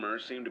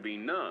performers seem to be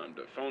numb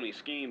to phony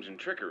schemes and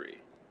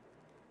trickery.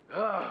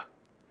 Ah,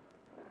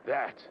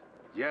 that.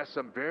 Yes,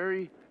 I'm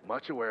very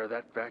much aware of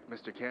that fact,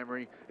 Mr.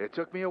 Camry. It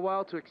took me a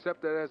while to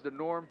accept that as the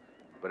norm,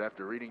 but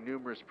after reading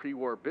numerous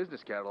pre-war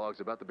business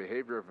catalogs about the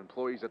behavior of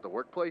employees at the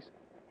workplace,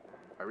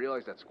 I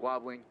realized that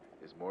squabbling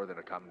is more than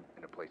common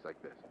in a place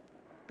like this.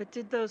 But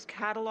did those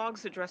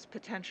catalogs address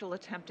potential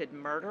attempted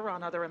murder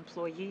on other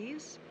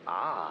employees?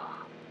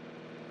 Ah,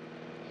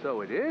 so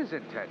it is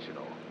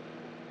intentional.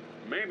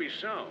 Maybe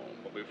so,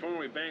 but before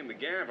we bang the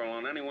gavel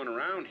on anyone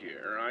around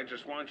here, I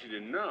just want you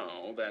to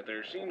know that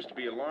there seems to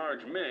be a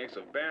large mix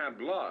of bad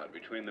blood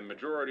between the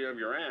majority of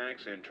your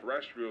acts and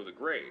Terrestrial the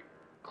Great.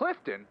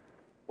 Clifton?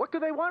 What do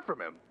they want from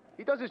him?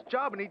 He does his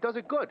job and he does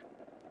it good.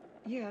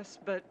 Yes,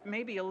 but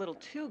maybe a little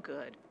too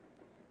good.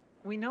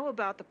 We know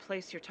about the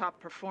place your top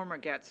performer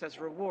gets as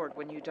reward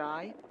when you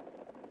die.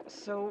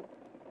 So,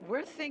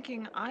 we're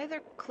thinking either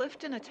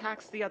Clifton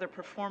attacks the other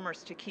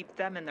performers to keep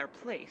them in their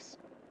place,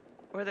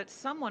 or that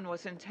someone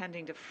was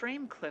intending to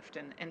frame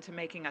Clifton into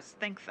making us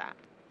think that.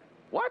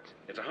 What?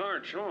 It's a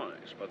hard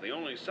choice, but the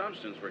only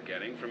substance we're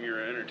getting from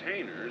your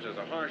entertainers is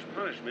a harsh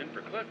punishment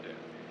for Clifton.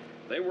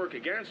 They work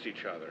against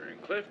each other,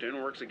 and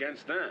Clifton works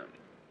against them.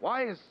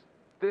 Why is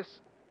this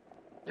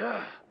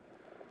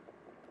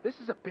This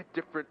is a bit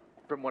different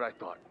from what I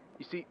thought.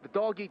 You see, the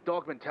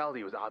dog-eat-dog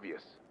mentality was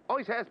obvious.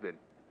 Always has been.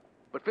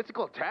 But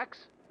physical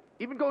attacks?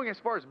 Even going as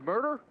far as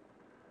murder?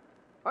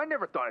 I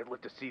never thought I'd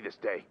live to see this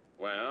day.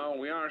 Well,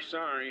 we are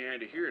sorry you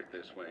had to hear it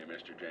this way,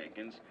 Mr.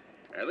 Jenkins.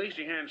 At least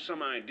you had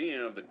some idea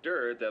of the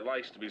dirt that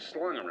likes to be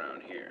slung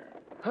around here.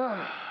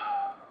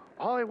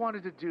 All I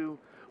wanted to do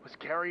was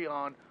carry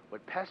on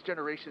what past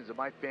generations of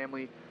my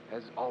family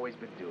has always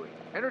been doing.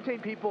 Entertain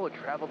people and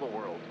travel the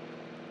world.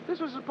 This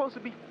was supposed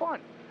to be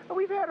fun, and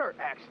we've had our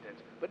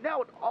accidents, but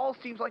now it all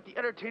seems like the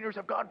entertainers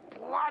have gone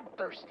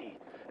bloodthirsty.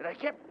 And I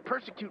can't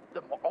persecute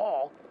them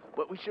all,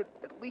 but we should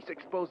at least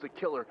expose the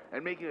killer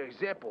and make an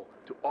example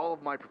to all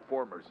of my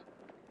performers.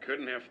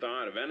 Couldn't have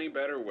thought of any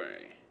better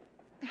way.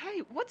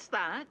 Hey, what's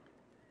that?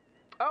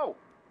 Oh,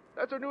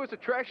 that's our newest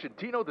attraction,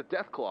 Tino the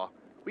Deathclaw.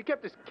 We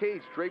kept his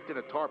cage draped in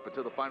a tarp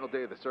until the final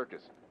day of the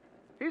circus.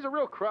 He's a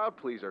real crowd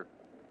pleaser.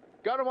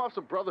 Got him off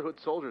some Brotherhood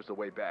soldiers the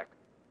way back.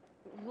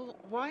 Well,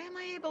 why am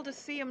I able to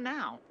see him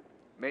now?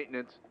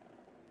 Maintenance.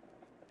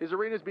 His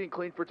arena's being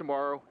cleaned for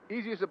tomorrow.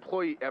 Easiest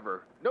employee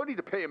ever. No need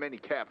to pay him any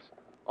caps.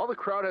 All the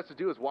crowd has to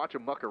do is watch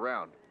him muck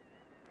around.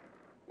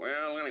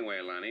 Well, anyway,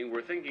 Lenny,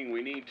 we're thinking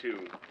we need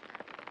to...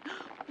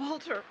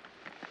 Walter,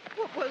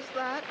 what was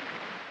that?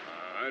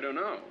 I don't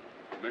know.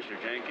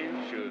 Mr.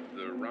 Jenkins, should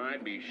the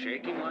ride be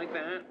shaking like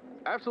that?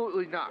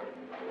 Absolutely not.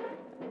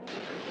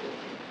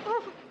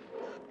 Oh,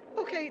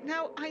 okay,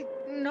 now I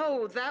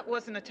know that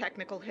wasn't a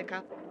technical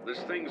hiccup. This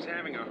thing's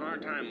having a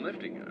hard time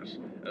lifting us.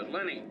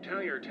 Lenny,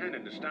 tell your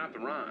attendant to stop the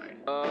ride.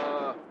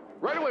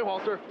 Right away,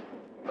 Walter.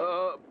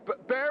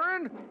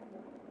 Baron?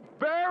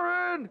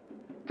 Baron!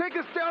 Take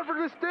us down for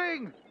this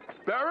thing!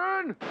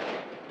 Baron?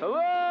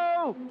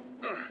 Hello?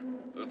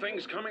 The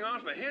thing's coming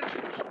off the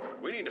hinges.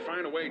 We need to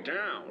find a way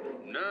down,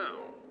 now.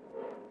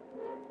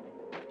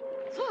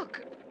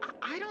 Look,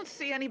 I don't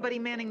see anybody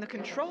manning the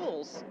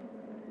controls.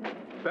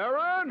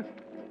 Baron?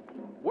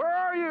 Where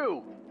are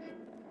you?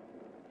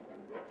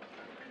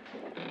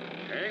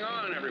 Hang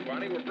on,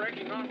 everybody. We're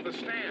breaking off the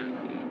stand.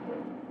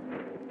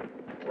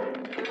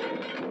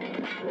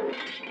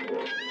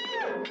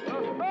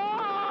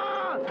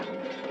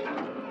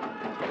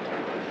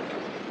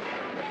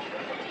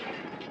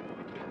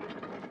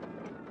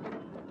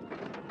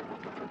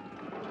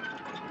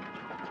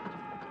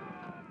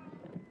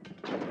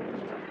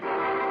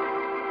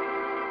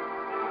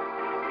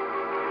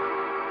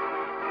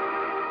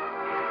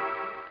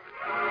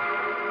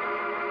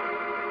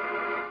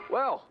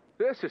 Well,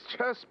 this is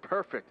just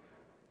perfect.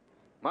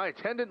 My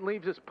attendant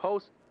leaves his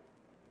post,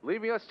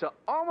 leaving us to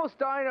almost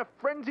die in a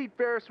frenzied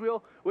Ferris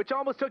wheel, which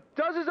almost took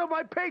dozens of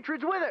my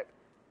patrons with it.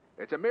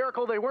 It's a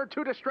miracle they weren't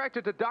too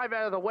distracted to dive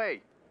out of the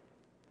way.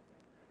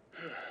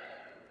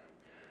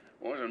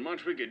 Wasn't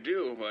much we could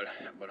do,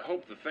 but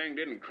hope the thing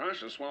didn't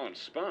crush us while it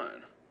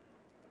spun.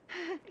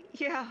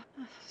 Yeah,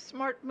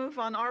 smart move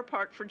on our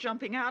part for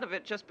jumping out of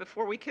it just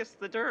before we kissed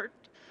the dirt.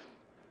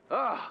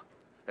 And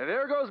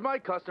there goes my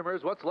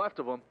customers, what's left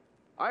of them.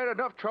 I had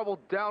enough trouble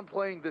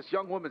downplaying this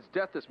young woman's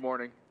death this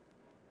morning,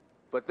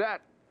 but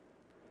that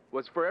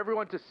was for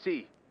everyone to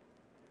see.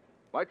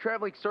 My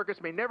traveling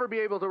circus may never be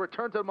able to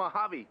return to the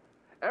Mojave,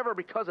 ever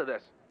because of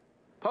this.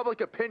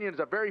 Public opinion is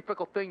a very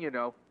fickle thing, you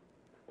know.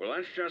 Well,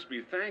 let's just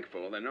be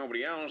thankful that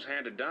nobody else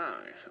had to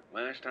die.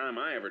 Last time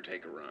I ever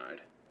take a ride.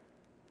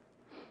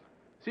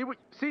 See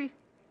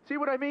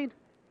what I mean?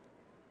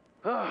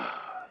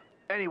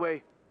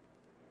 Anyway,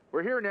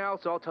 we're here now,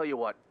 so I'll tell you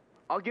what.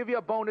 I'll give you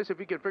a bonus if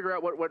you can figure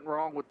out what went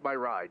wrong with my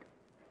ride.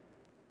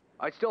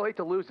 I'd still hate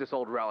to lose this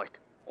old relic.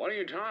 What are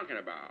you talking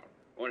about?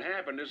 What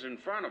happened is in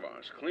front of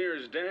us, clear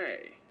as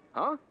day.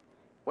 Huh?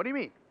 What do you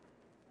mean?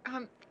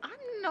 I'm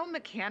no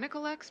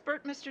mechanical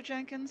expert, Mr.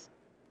 Jenkins,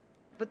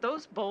 but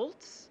those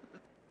bolts,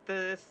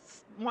 the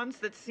ones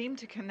that seem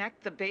to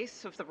connect the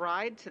base of the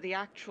ride to the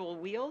actual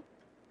wheel,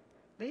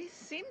 they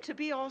seem to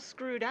be all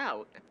screwed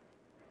out.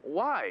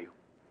 Why?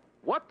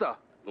 What the?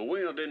 The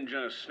wheel didn't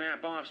just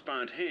snap off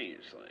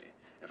spontaneously.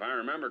 If I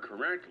remember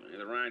correctly,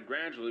 the ride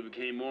gradually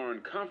became more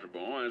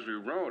uncomfortable as we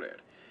rode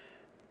it.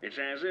 It's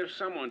as if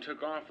someone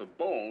took off the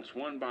bolts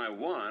one by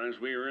one as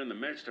we were in the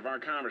midst of our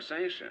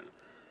conversation.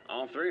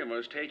 All three of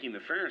us taking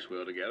the Ferris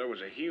wheel together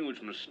was a huge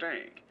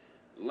mistake.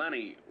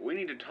 Lenny, we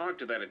need to talk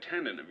to that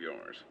attendant of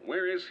yours.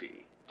 Where is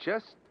he?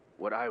 Just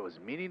what I was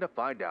meaning to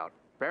find out.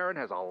 Baron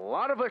has a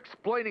lot of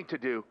explaining to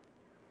do.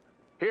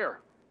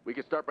 Here, we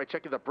can start by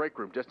checking the break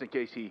room just in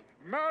case he...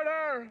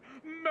 Murder!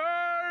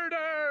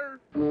 Murder!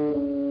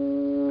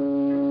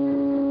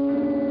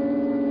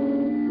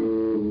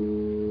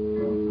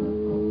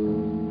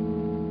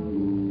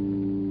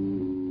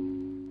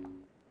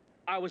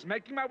 I was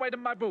making my way to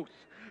my booth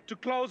to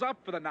close up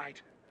for the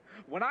night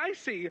when I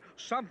see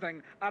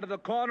something out of the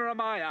corner of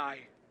my eye.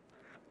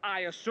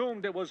 I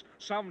assumed it was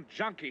some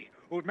junkie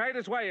who'd made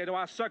his way into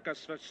our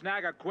circus to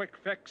snag a quick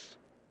fix.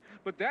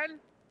 But then,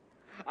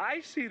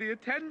 I see the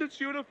attendant's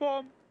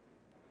uniform.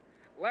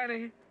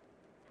 Lenny,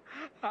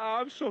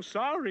 I'm so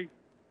sorry.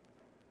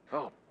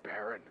 Oh,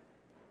 Baron.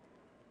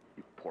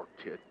 You poor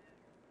kid.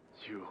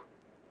 You...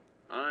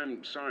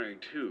 I'm sorry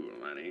too,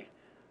 Lenny,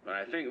 but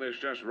I think this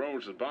just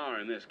rose the bar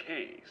in this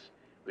case.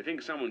 We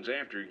think someone's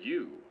after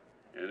you,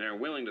 and they're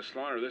willing to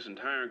slaughter this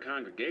entire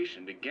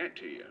congregation to get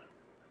to you.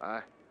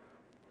 I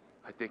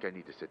think I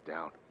need to sit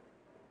down.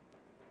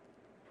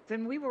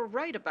 Then we were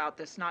right about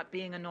this not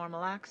being a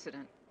normal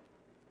accident.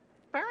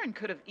 Baron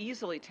could have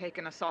easily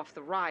taken us off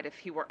the ride if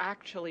he were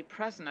actually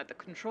present at the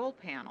control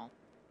panel.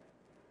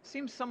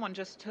 Seems someone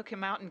just took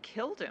him out and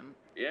killed him.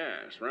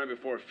 Yes, right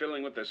before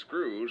filling with the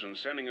screws and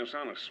sending us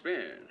on a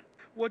spin.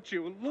 Would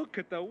you look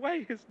at the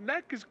way his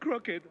neck is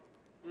crooked?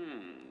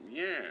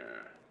 Yeah.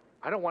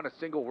 I don't want a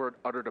single word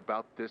uttered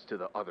about this to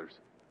the others.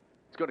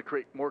 It's going to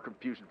create more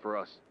confusion for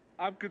us.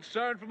 I'm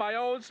concerned for my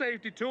own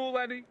safety too,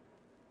 Lenny.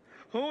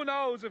 Who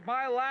knows if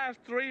my last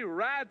 3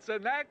 rats are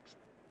next?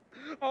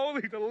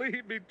 Only to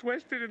leave me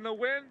twisted in the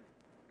wind,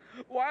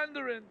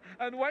 wandering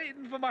and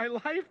waiting for my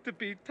life to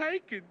be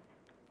taken.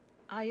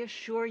 I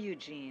assure you,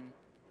 Gene,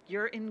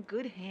 you're in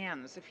good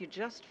hands if you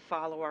just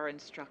follow our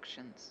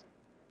instructions.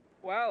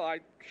 Well, I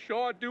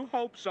sure do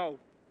hope so.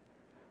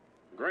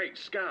 Great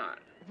Scott.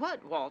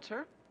 What,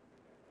 Walter?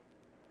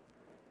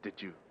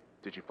 Did you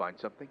find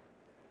something?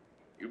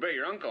 You bet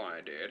your uncle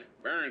I did.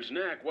 Baron's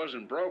neck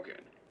wasn't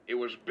broken. It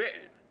was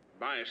bitten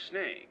by a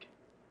snake.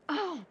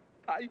 Oh!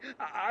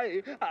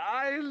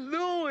 I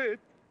knew it!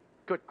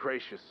 Good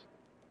gracious.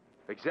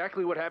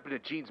 Exactly what happened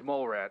to Gene's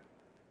mole rat.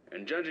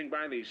 And judging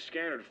by these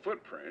scattered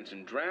footprints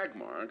and drag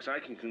marks, I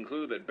can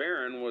conclude that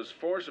Baron was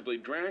forcibly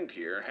dragged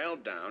here,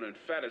 held down, and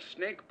fed a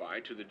snake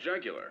bite to the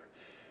jugular.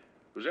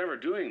 Who's ever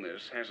doing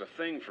this has a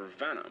thing for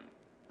venom.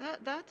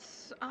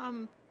 That's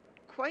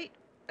quite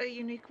a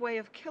unique way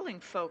of killing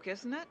folk,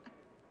 isn't it?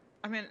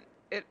 I mean,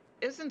 it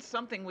isn't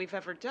something we've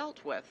ever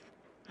dealt with.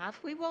 Have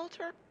we,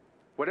 Walter?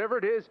 Whatever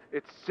it is,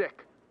 it's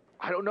sick.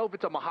 I don't know if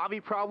it's a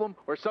Mojave problem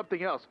or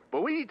something else,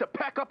 but we need to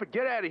pack up and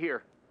get out of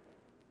here.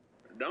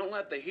 Don't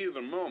let the heat of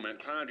the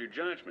moment cloud your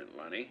judgment,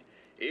 Lenny.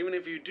 Even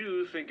if you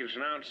do think it's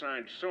an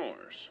outside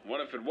source,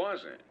 what if it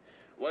wasn't?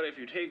 What if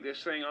you take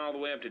this thing all the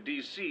way up to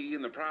D.C.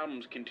 and the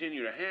problems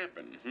continue to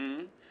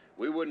happen,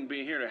 We wouldn't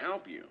be here to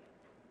help you.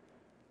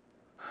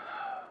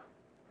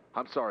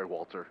 I'm sorry,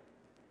 Walter.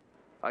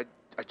 I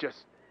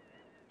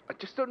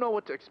just don't know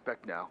what to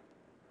expect now.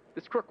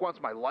 This crook wants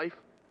my life.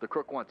 The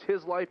crook wants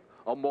his life.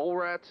 A mole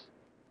rat's.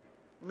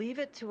 Leave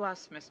it to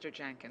us, Mr.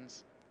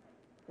 Jenkins.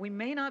 We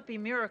may not be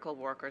miracle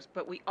workers,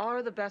 but we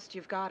are the best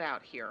you've got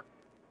out here.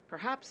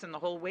 Perhaps in the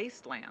whole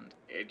wasteland.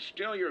 It's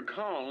still your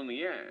call in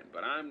the end,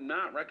 but I'm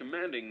not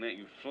recommending that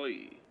you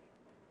flee.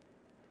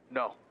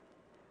 No.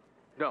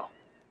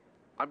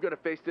 I'm gonna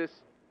face this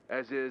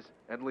as is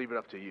and leave it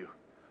up to you.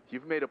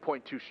 You've made a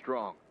point too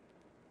strong.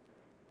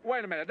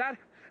 Wait a minute,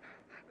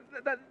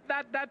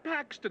 that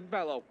Paxton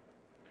fellow,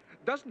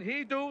 doesn't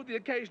he do the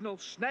occasional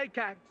snake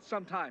act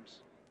sometimes?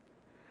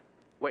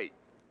 Wait,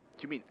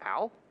 you mean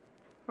Al?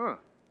 Huh.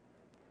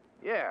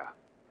 Yeah,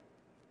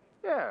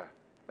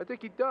 I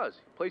think he does.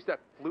 He plays that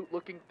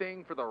flute-looking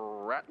thing for the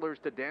rattlers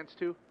to dance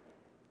to.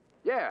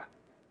 Yeah.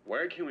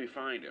 Where can we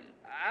find him?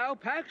 Al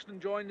Paxton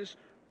joined us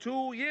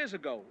 2 years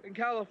ago in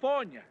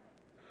California.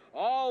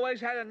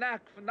 Always had a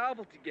knack for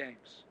novelty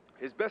games.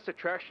 His best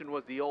attraction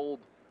was the old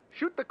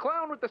shoot the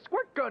clown with the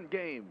squirt gun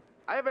game.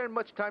 I haven't had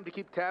much time to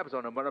keep tabs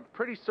on him, but I'm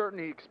pretty certain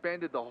he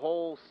expanded the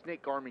whole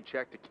snake army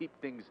check to keep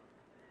things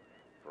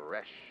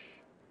fresh.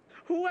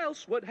 Who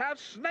else would have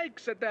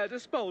snakes at their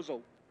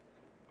disposal?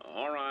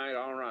 All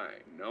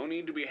right. No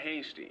need to be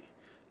hasty.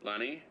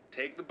 Lenny,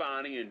 take the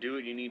body and do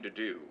what you need to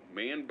do.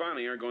 Me and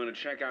Bunny are going to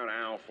check out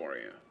Al for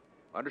you.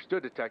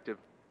 Understood, Detective.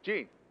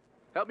 Gene,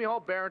 help me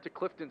haul Baron to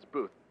Clifton's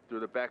booth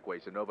through the back way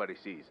so nobody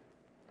sees.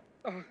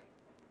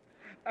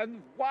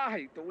 And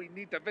why do we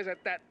need to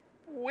visit that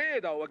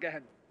weirdo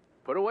again?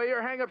 Put away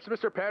your hang-ups,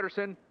 Mr.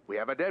 Patterson. We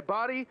have a dead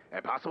body,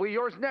 and possibly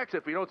yours next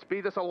if we don't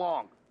speed this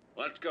along.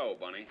 Let's go,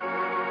 Bunny.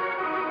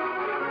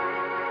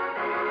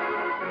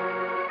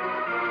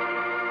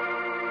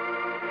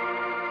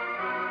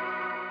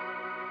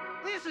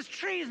 This is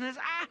treasonous.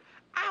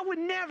 I would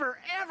never,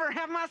 ever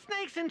have my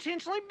snakes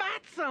intentionally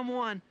bite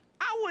someone.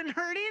 I wouldn't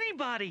hurt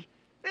anybody.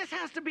 This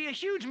has to be a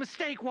huge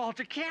mistake,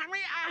 Walter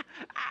Camry.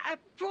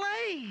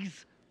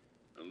 Please.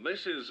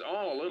 This is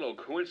all a little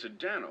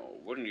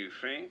coincidental, wouldn't you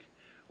think?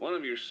 One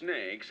of your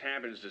snakes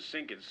happens to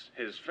sink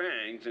his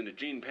fangs into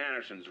Gene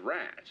Patterson's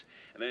rat,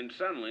 and then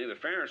suddenly the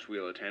Ferris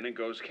wheel attendant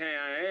goes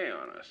KIA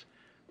on us,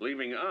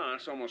 leaving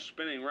us almost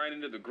spinning right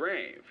into the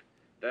grave.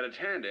 That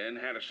attendant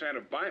had a set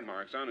of bite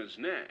marks on his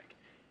neck.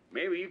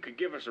 Maybe you could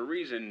give us a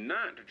reason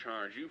not to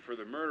charge you for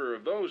the murder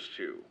of those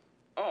two.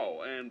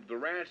 Oh, and the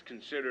rat's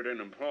considered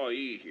an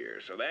employee here,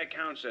 so that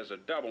counts as a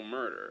double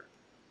murder.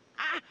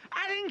 I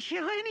didn't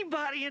kill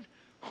anybody, and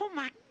oh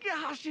my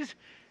gosh, is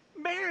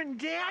Baron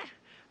dead?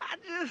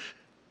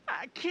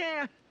 I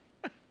can't.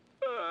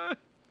 Oh,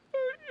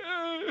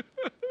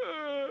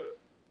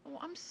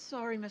 I'm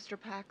sorry, Mr.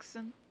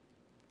 Paxson.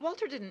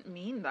 Walter didn't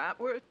mean that.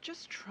 We're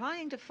just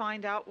trying to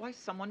find out why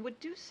someone would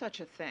do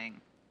such a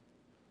thing.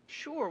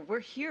 Sure,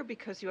 we're here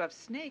because you have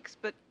snakes,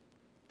 but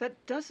that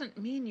doesn't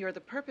mean you're the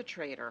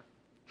perpetrator.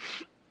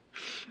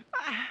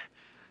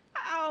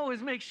 I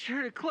always make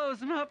sure to close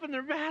them up in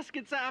their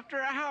baskets after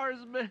hours,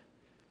 but...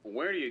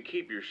 Where do you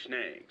keep your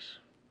snakes?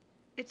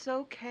 It's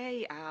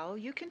okay, Al.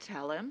 You can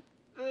tell him.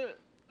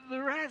 The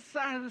right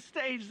side of the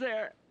stage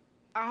there.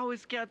 I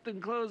always kept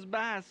them close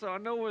by so I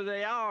know where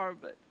they are,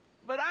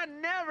 but I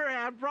never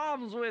had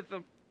problems with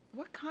them.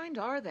 What kind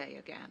are they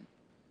again?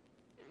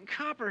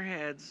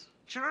 Copperheads.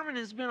 Charming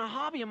has been a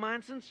hobby of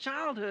mine since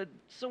childhood,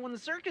 so when the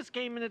circus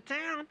came into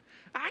town,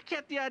 I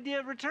kept the idea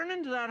of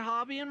returning to that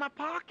hobby in my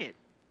pocket.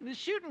 The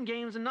shooting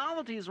games and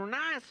novelties were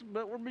nice,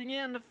 but were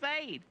beginning to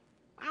fade.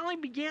 I only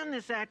began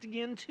this act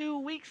again 2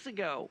 weeks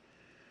ago.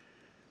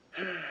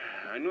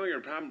 I know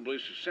you're probably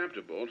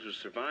susceptible to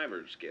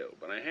survivor's guilt,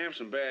 but I have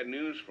some bad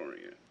news for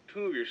you. 2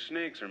 of your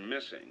snakes are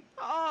missing.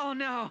 Oh,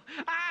 no.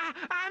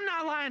 I'm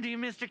not lying to you,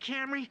 Mr.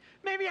 Camry.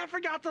 Maybe I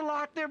forgot to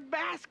lock their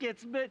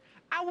baskets, but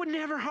I would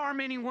never harm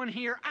anyone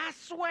here, I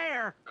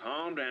swear.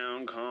 Calm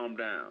down, calm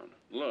down.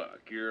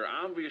 Look, you're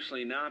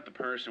obviously not the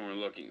person we're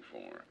looking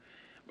for.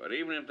 But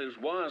even if this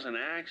was an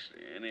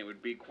accident, it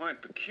would be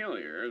quite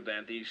peculiar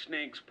that these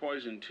snakes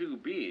poisoned 2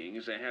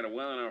 beings that had a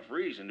well enough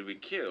reason to be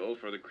killed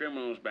for the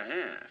criminal's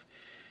behalf.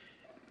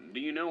 Do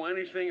you know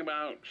anything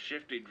about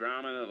shifty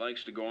drama that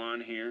likes to go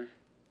on here?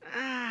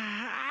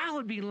 I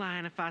would be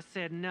lying if I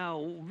said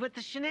no, but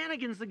the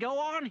shenanigans that go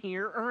on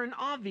here are an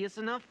obvious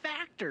enough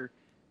factor.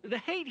 The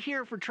hate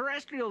here for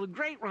Terrestrial the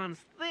Great runs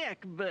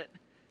thick, but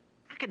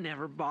I could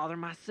never bother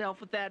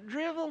myself with that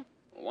drivel.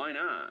 Why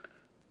not?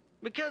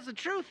 Because the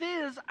truth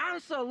is,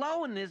 I'm so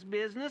low in this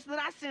business that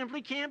I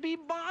simply can't be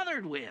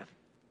bothered with.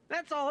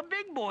 That's all a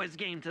big boy's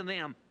game to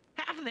them.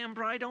 Half of them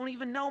probably don't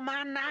even know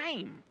my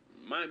name.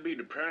 Might be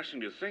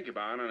depressing to think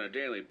about on a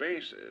daily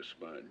basis,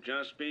 but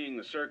just being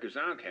the circus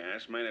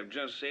outcast might have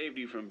just saved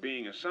you from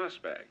being a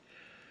suspect.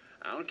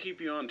 I'll keep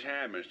you on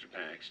tab, Mr.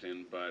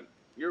 Paxton, but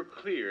you're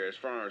clear as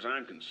far as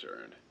I'm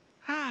concerned.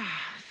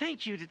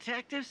 Thank you,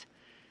 detectives.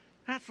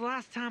 That's the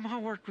last time I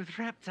worked with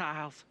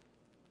reptiles.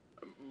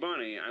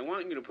 Bunny, I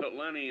want you to put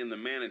Lenny and the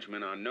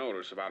management on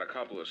notice about a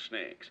couple of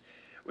snakes.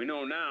 We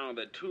know now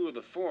that 2 of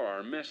the 4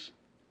 are missing.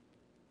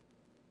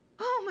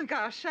 Oh, my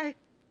gosh,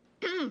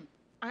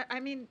 I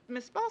mean,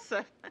 Miss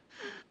Balsa,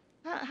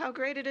 how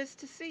great it is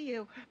to see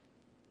you.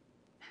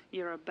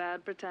 You're a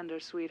bad pretender,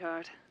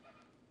 sweetheart.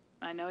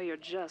 I know you're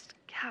just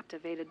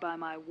captivated by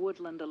my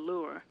woodland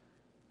allure.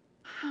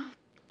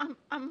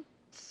 I'm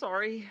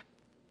sorry.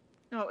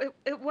 No,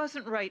 it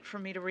wasn't right for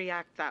me to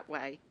react that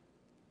way.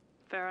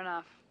 Fair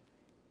enough.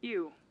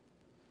 You,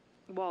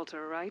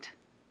 Walter, right?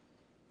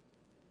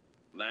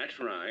 That's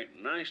right.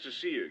 Nice to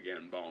see you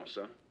again,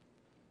 Balsa.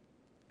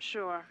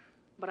 Sure,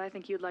 but I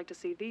think you'd like to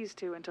see these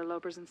 2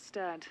 interlopers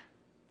instead.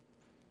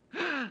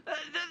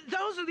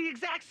 Those are the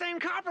exact same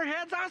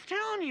copperheads I was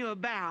telling you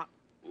about.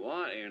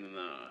 What in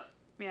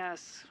the...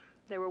 Yes,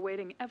 they were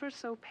waiting ever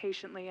so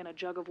patiently in a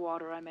jug of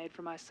water I made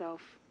for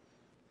myself.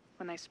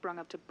 When they sprung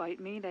up to bite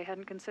me, they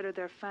hadn't considered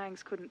their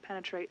fangs couldn't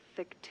penetrate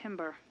thick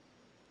timber.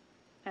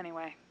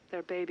 Anyway,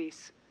 they're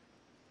babies.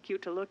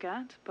 Cute to look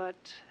at,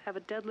 but have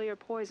a deadlier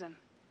poison.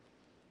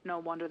 No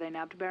wonder they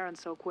nabbed Baron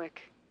so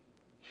quick.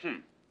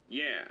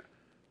 Yeah.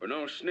 But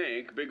no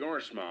snake, big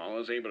or small,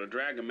 is able to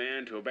drag a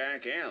man to a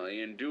back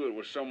alley and do it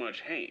with so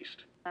much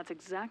haste. That's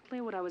exactly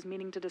what I was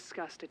meaning to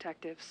discuss,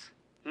 detectives.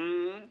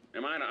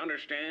 Am I to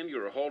understand you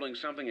were holding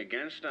something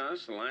against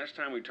us the last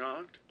time we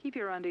talked? Keep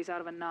your undies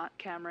out of a knot,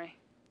 Camry.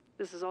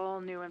 This is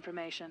all new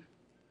information.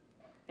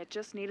 It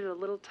just needed a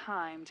little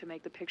time to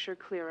make the picture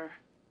clearer.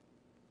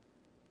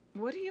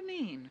 What do you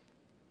mean?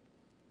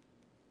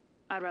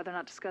 I'd rather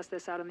not discuss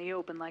this out in the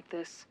open like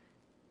this.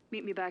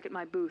 Meet me back at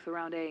my booth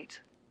around 8,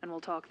 and we'll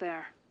talk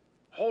there.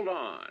 Hold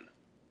on.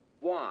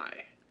 Why?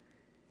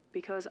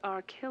 Because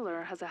our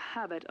killer has a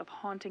habit of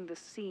haunting the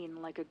scene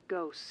like a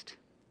ghost.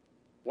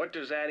 What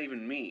does that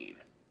even mean?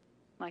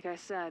 Like I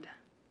said,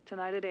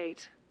 tonight at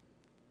 8.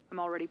 I'm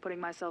already putting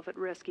myself at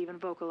risk even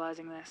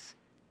vocalizing this.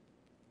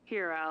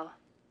 Here, Al.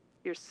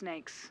 Your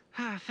snakes.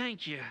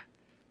 Thank you.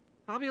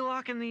 I'll be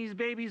locking these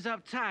babies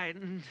up tight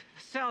and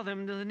sell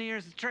them to the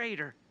nearest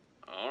trader.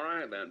 All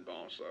right then,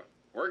 Balsa.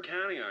 We're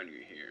counting on you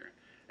here.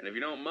 And if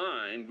you don't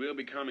mind, we'll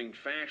be coming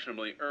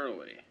fashionably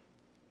early.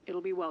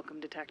 It'll be welcome,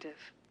 Detective.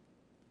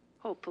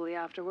 Hopefully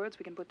afterwards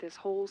we can put this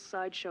whole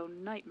sideshow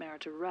nightmare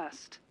to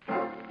rest.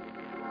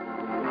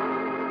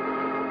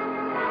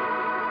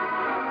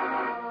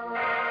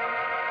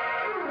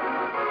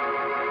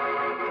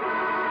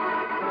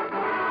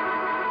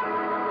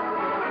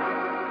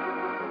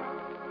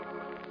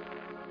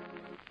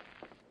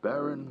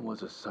 Baron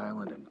was a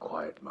silent and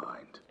quiet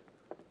mind.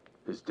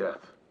 His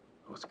death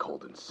was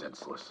cold and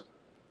senseless.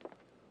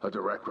 A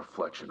direct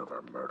reflection of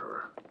our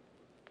murderer.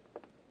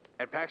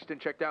 And Paxton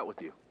checked out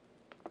with you.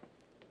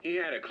 He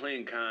had a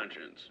clean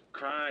conscience.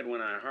 Cried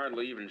when I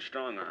hardly even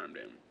strong-armed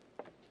him.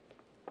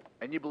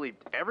 And you believed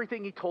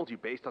everything he told you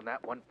based on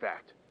that one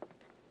fact.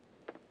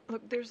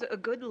 Look, there's a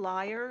good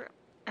liar,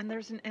 and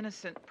there's an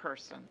innocent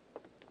person.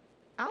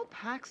 Al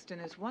Paxton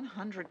is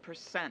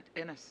 100%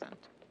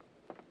 innocent.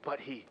 But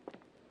he...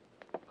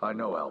 I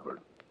know,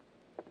 Albert.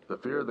 The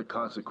fear of the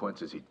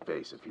consequences he'd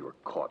face if he were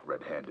caught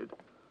red-handed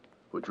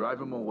would drive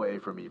him away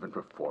from even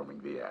performing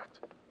the act.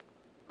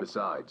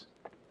 Besides,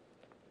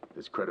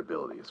 his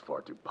credibility is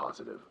far too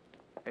positive.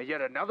 And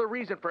yet another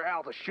reason for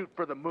Al to shoot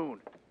for the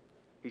moon.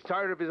 He's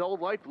tired of his old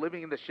life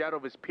living in the shadow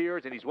of his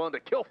peers, and he's willing to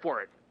kill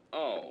for it.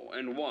 Oh,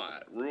 and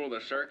what? Rule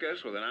the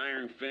circus with an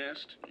iron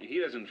fist?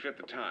 He doesn't fit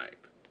the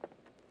type.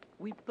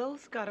 We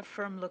both got a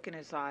firm look in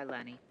his eye,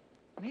 Lenny.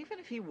 And even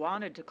if he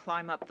wanted to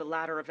climb up the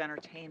ladder of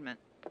entertainment,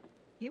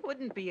 he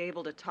wouldn't be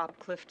able to top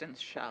Clifton's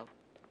show.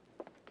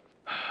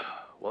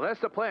 Well,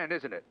 that's the plan,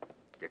 isn't it?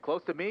 Get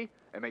close to me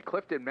and make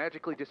Clifton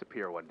magically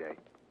disappear one day.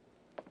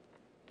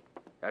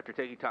 After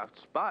taking top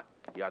spot,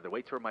 he either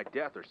waits for my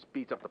death or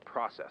speeds up the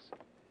process.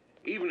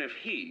 Even if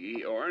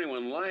he, or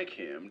anyone like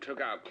him,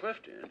 took out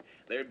Clifton,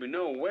 there'd be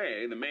no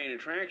way the main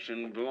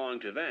attraction would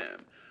belong to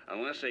them,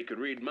 unless they could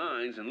read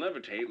minds and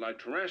levitate like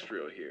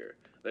terrestrial here.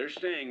 They're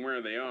staying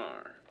where they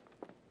are.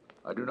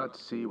 I do not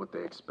see what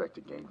they expect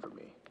to gain from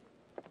me.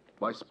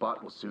 My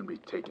spot will soon be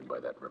taken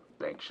by that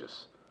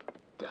rambunctious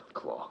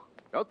Deathclaw.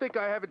 Don't think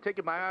I haven't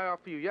taken my eye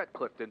off of you yet,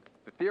 Clifton.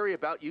 The theory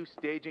about you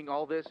staging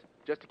all this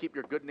just to keep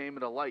your good name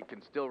in the light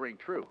can still ring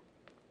true.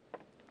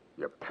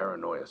 Your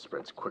paranoia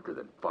spreads quicker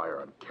than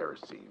fire on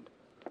kerosene.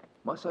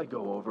 Must I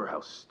go over how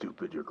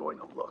stupid you're going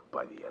to look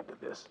by the end of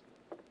this?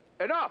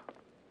 Enough!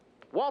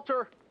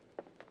 Walter,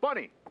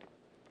 Bunny,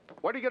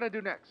 what are you going to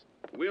do next?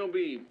 We'll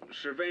be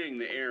surveying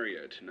the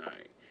area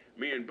tonight.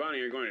 Me and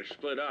Bunny are going to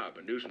split up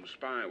and do some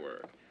spy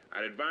work.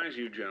 I'd advise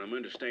you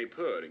gentlemen to stay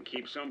put and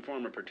keep some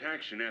form of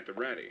protection at the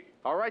ready.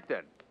 All right,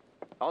 then.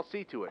 I'll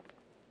see to it.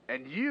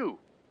 And you,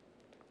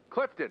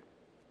 Clifton,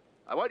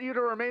 I want you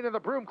to remain in the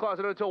broom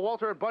closet until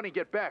Walter and Bunny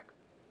get back.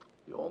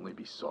 You'll only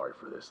be sorry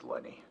for this,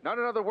 Lenny. Not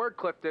another word,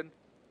 Clifton.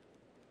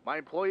 My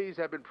employees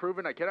have been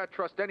proven I cannot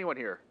trust anyone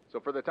here.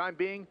 So for the time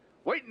being,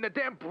 wait in the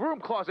damn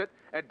broom closet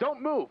and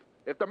don't move.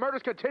 If the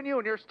murders continue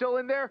and you're still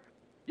in there,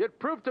 you'd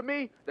prove to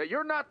me that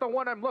you're not the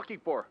one I'm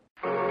looking for.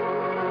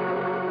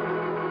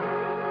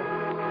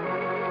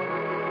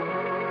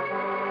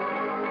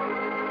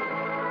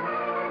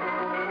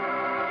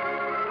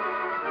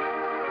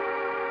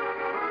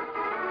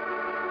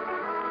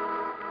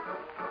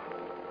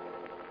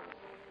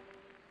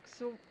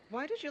 So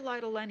why did you lie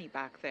to Lenny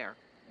back there?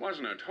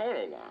 Wasn't a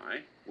total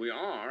lie. We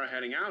are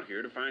heading out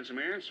here to find some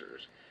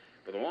answers.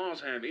 But the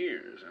walls have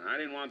ears, and I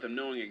didn't want them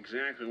knowing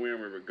exactly where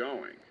we were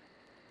going.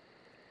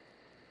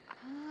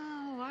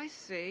 Oh, I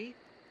see.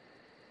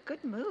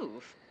 Good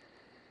move.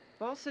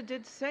 Balsa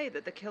did say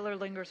that the killer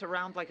lingers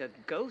around like a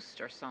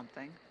ghost or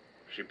something.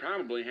 She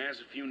probably has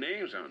a few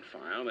names on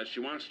file that she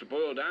wants to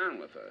boil down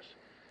with us.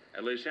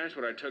 At least that's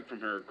what I took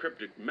from her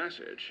cryptic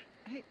message.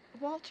 Hey,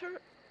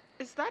 Walter,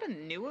 is that a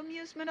new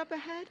amusement up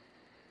ahead?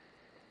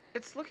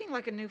 It's looking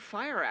like a new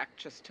fire act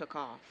just took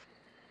off.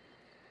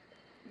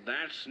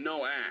 That's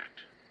no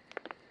act.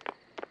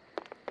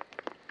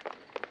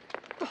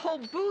 The whole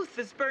booth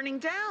is burning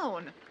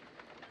down.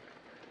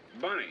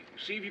 Bunny,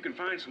 see if you can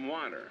find some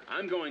water.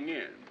 I'm going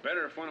in.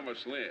 Better if one of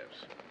us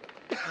lives.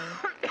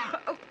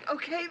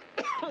 Okay,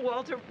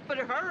 Walter, but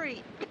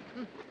hurry.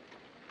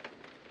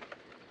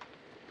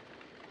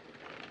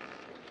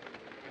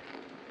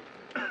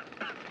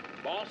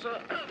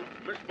 Balsa?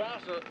 Miss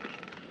Balsa,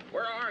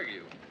 where are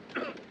you?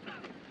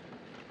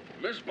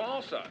 Miss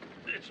Balsa,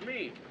 it's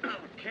me,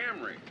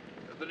 Camry,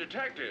 the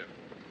detective.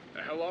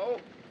 Hello?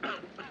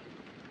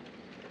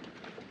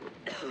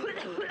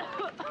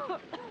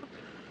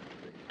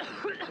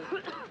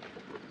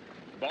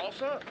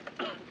 Balsa?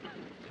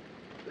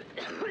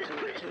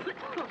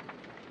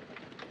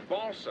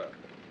 Balsa,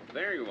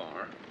 there you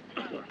are.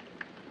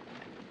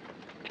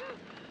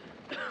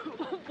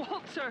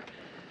 Walter,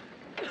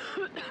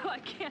 I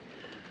can't.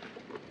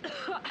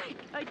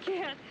 I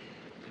can't.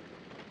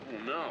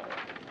 Oh no,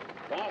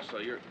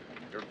 Balsa, you're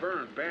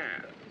burned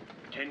bad.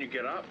 Can you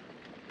get up?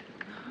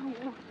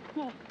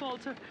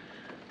 Walter,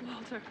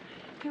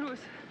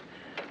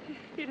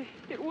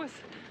 it was.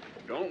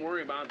 Don't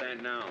worry about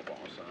that now,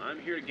 Balsa. I'm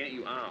here to get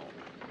you out.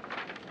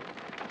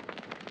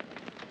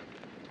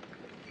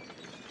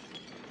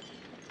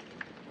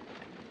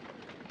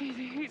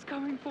 He's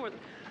coming for them.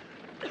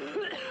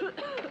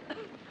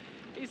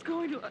 He's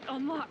going to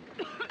unlock.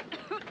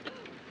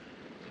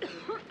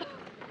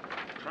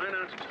 Try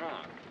not to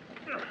talk.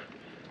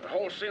 The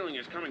whole ceiling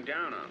is coming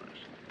down on us.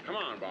 Come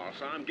on,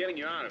 Balsa. I'm getting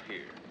you out of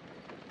here.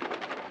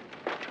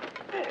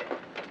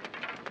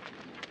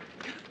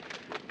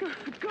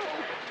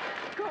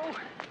 Go.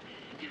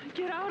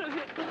 Get out of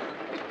it.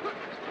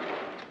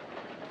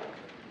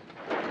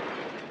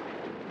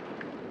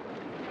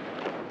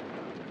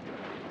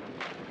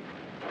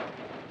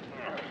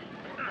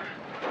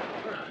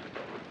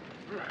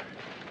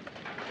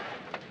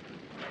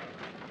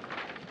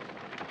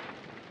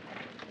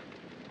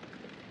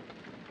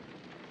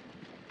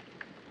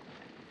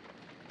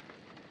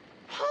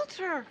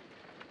 Walter,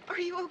 are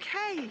you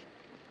okay?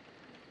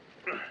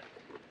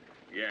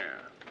 Yeah,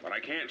 but I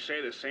can't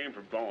say the same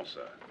for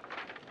Balsa.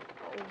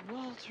 Oh,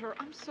 Walter,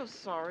 I'm so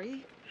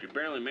sorry. She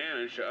barely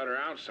managed to utter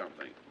out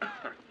something.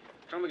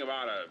 Something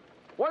about a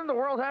What in the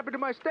world happened to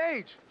my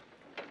stage?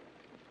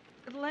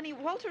 Lenny,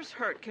 Walter's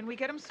hurt. Can we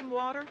get him some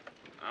water?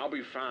 I'll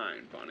be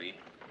fine, Bunny.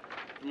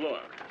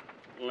 Look,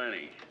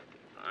 Lenny,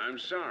 I'm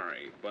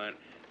sorry, but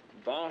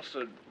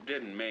Balsa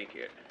didn't make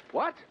it.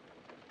 What?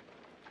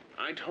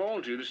 I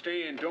told you to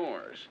stay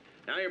indoors.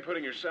 Now you're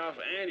putting yourself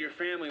and your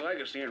family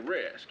legacy at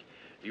risk.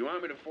 Do you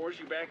want me to force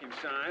you back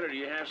inside, or do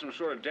you have some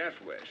sort of death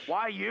wish?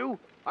 Why you?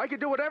 I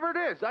can do whatever it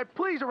is I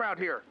please around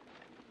here.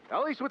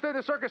 At least within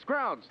the circus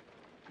grounds.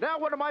 Now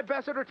one of my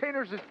best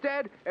entertainers is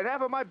dead, and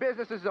half of my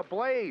business is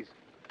ablaze.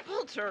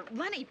 Walter,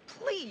 Lenny,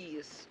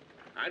 please.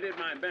 I did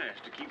my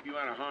best to keep you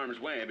out of harm's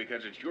way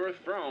because it's your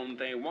throne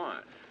they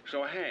want.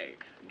 So hey,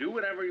 do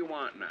whatever you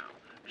want now.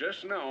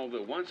 Just know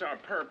that once our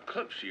perp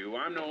clips you,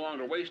 I'm no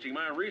longer wasting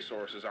my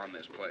resources on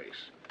this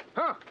place.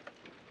 Huh.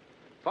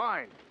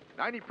 Fine.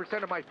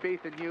 90% of my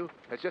faith in you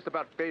has just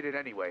about faded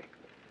anyway.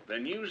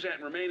 Then use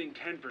that remaining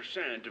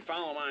 10% to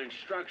follow my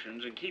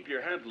instructions and keep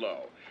your head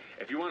low.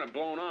 If you want it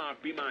blown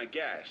off, be my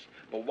guest.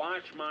 But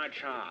watch my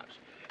chops.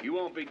 You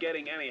won't be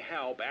getting any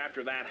help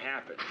after that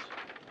happens.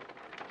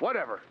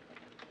 Whatever.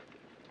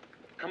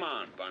 Come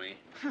on, Bunny.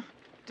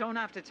 Don't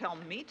have to tell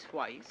me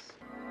twice.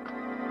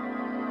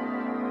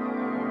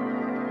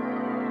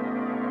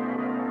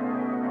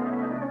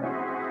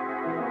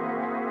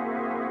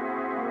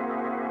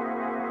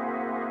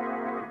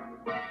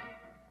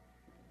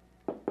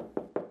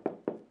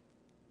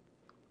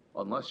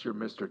 Unless you're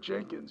Mr.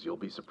 Jenkins, you'll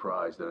be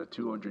surprised that a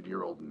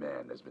 200-year-old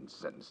man has been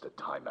sentenced to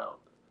timeout.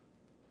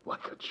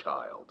 Like a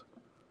child.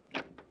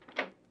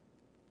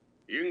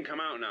 You can come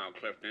out now,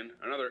 Clifton.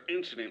 Another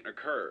incident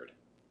occurred.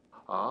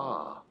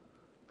 Ah,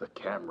 the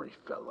Camry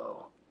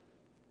fellow.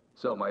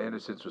 So my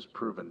innocence was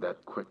proven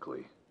that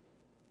quickly.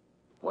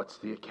 What's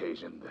the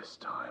occasion this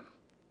time?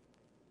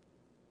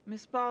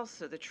 Miss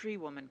Balsa, the tree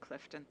woman,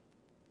 Clifton.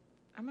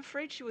 I'm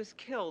afraid she was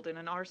killed in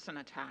an arson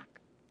attack.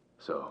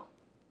 So,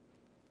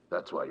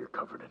 that's why you're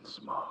covered in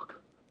smog.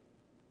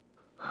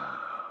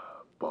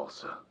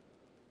 Balsa.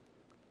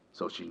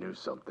 So she knew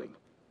something.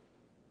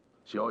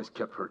 She always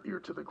kept her ear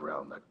to the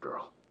ground, that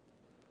girl.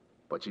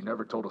 But she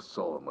never told a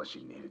soul unless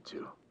she needed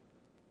to.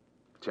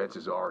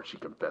 Chances are she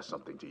confessed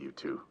something to you,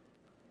 too.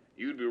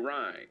 You'd be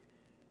right.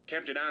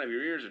 Kept it out of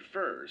your ears at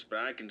first, but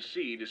I can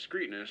see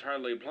discreetness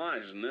hardly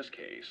applies in this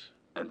case.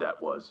 And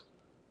that was?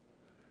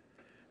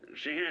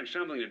 She had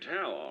something to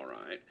tell, all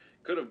right.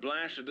 Could have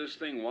blasted this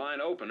thing wide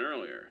open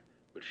earlier,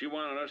 but she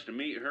wanted us to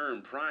meet her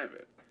in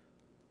private.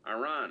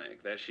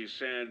 Ironic that she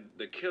said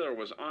the killer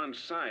was on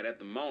site at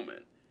the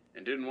moment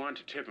and didn't want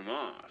to tip him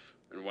off.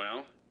 And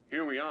well,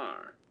 here we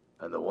are.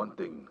 And the one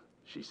thing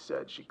she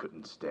said she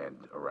couldn't stand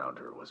around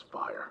her was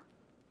fire.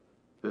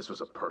 This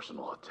was a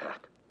personal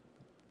attack.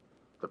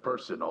 The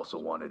person also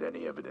wanted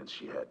any evidence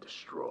she had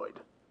destroyed.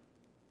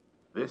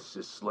 This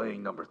is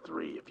slaying number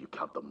 3 if you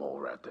count the mole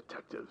rat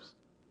detectives.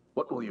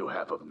 What will you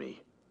have of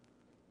me?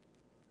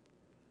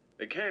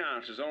 The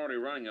chaos is already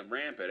running up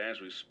rampant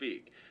as we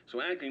speak,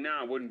 so acting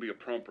now wouldn't be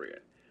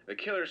appropriate. The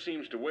killer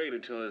seems to wait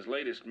until his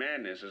latest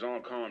madness is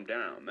all calmed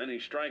down, then he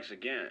strikes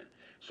again.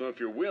 So if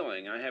you're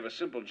willing, I have a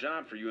simple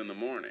job for you in the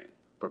morning.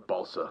 For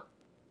Balsa,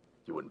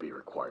 you wouldn't be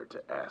required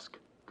to ask.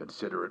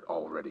 Consider it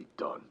already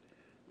done.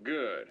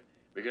 Good,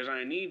 because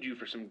I need you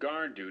for some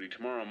guard duty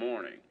tomorrow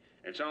morning.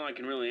 It's all I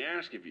can really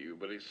ask of you,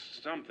 but it's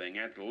something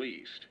at the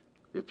least.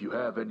 If you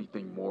have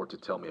anything more to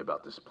tell me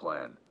about this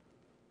plan,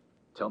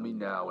 tell me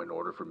now in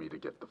order for me to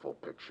get the full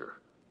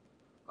picture.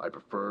 I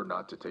prefer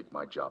not to take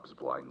my jobs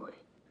blindly.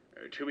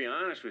 To be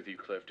honest with you,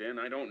 Clifton,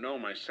 I don't know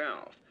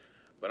myself.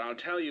 But I'll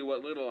tell you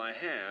what little I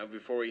have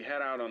before we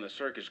head out on the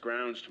circus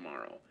grounds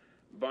tomorrow.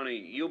 Bunny,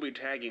 you'll be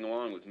tagging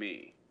along with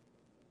me.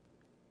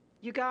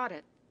 You got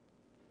it.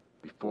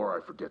 Before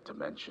I forget to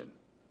mention,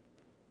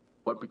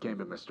 what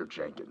became of Mr.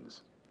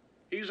 Jenkins?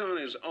 He's on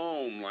his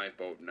own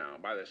lifeboat now,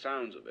 by the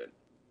sounds of it.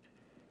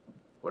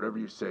 Whatever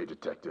you say,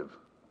 Detective.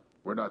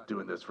 We're not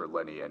doing this for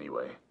Lenny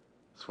anyway.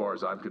 As far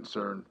as I'm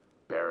concerned,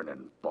 Baron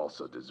and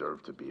Balsa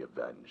deserve to be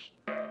avenged.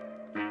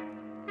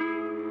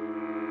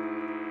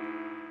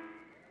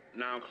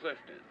 Now,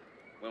 Clifton,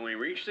 when we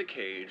reach the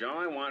cage, all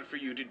I want for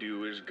you to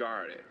do is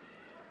guard it.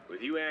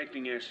 With you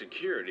acting as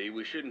security,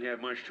 we shouldn't have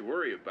much to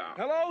worry about.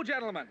 Hello,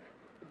 gentlemen.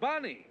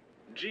 Bunny.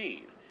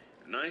 Gene,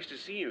 nice to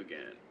see you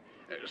again.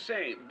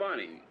 Say,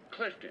 Bunny,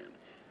 Clifton,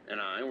 and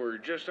I were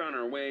just on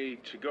our way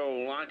to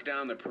go lock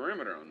down the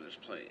perimeter on this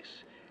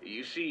place.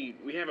 You see,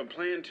 we have a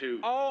plan to...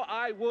 Oh,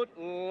 I would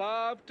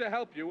love to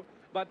help you,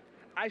 but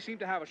I seem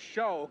to have a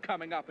show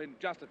coming up in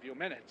just a few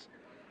minutes.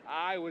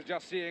 I was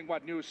just seeing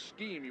what new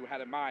scheme you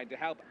had in mind to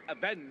help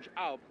avenge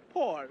our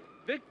poor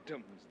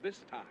victims this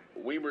time.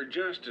 We were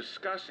just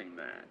discussing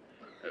that.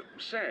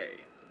 Say,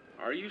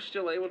 are you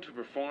still able to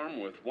perform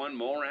with one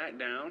mole rat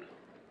down?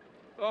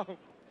 Oh,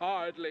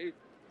 hardly.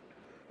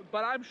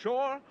 But I'm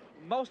sure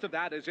most of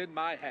that is in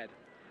my head.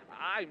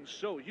 I'm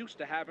so used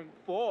to having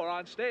 4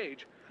 on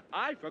stage,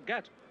 I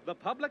forget the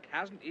public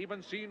hasn't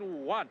even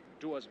seen one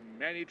do as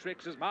many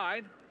tricks as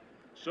mine.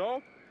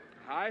 So,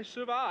 I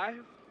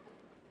survive.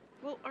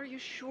 Well, are you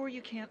sure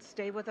you can't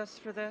stay with us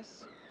for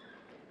this?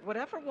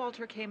 whatever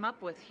Walter came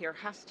up with here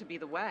has to be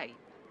the way.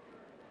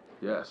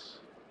 Yes.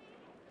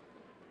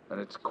 And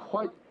it's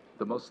quite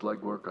the most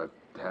legwork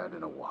I've had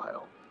in a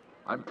while.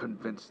 I'm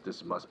convinced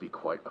this must be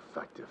quite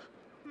effective.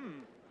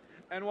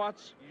 And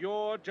what's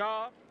your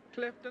job,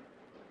 Clifton?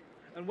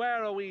 And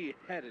where are we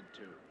headed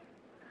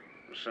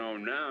to? So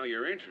now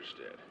you're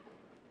interested.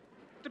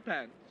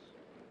 Depends.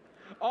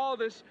 All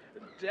this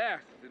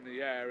death in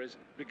the air is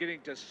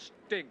beginning to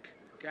stink,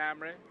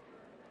 Camry.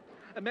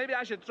 And maybe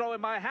I should throw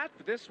in my hat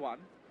for this one.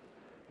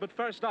 But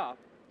first off,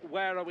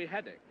 where are we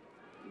heading?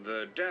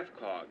 The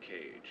Deathclaw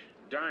cage.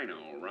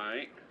 Dino,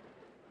 right?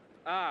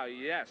 Ah,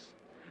 yes.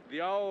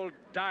 The old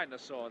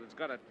dinosaur that's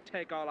gonna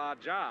take all our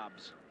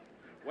jobs.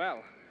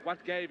 Well,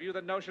 what gave you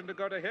the notion to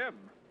go to him?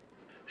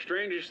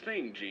 Strangest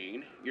thing,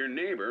 Gene. Your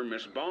neighbor,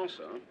 Miss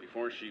Balsa,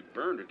 before she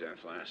burned to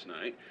death last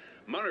night,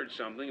 muttered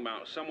something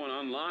about someone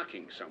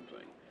unlocking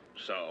something.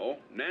 So,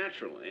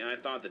 naturally, I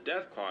thought the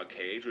Deathclaw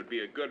cage would be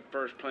a good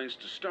first place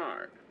to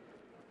start.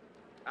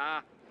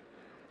 Ah,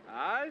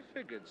 I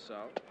figured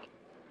so.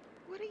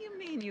 What do you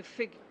mean you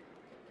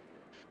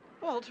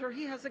Walter,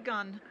 he has a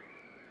gun.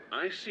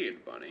 I see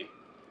it, Bunny.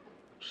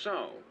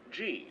 So,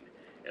 Gene,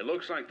 it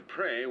looks like the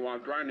prey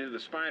walked right into the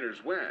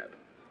spider's web.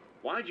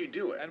 Why'd you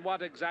do it? And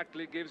what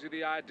exactly gives you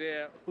the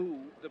idea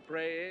who the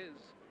prey is?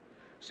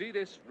 See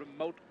this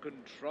remote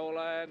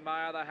controller in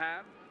my other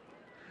hand?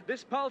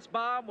 This pulse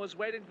bomb was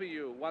waiting for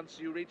you once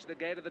you reached the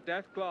gate of the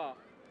Deathclaw.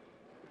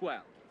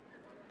 Well,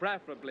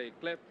 preferably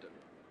Clifton.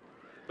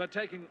 But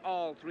taking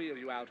all three of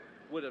you out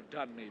would have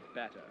done me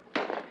better.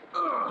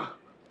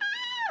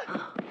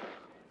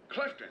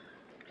 Clifton!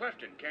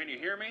 Clifton, can you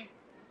hear me?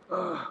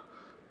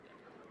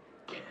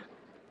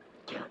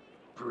 Can't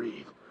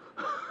breathe.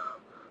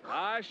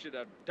 I should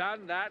have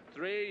done that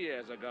 3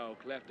 years ago,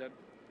 Clifton.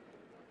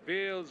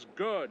 Feels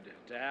good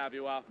to have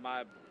you off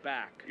my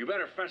back. You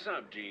better fess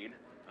up, Gene.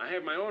 I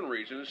have my own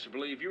reasons to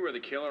believe you were the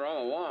killer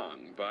all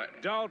along,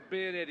 but... Don't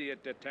be an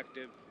idiot,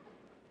 Detective.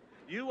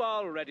 You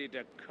already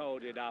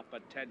decoded our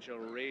potential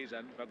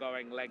reason for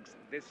going lengths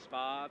this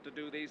far to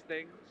do these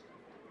things?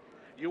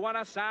 You want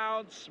to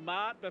sound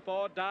smart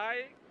before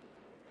dying?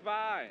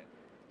 Fine.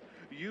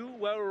 You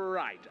were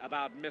right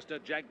about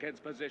Mr. Jenkins'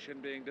 position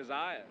being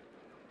desired.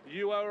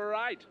 You were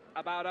right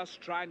about us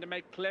trying to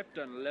make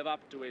Clifton live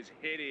up to his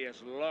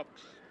hideous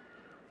looks.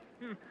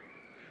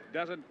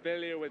 Doesn't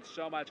fill you with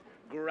so much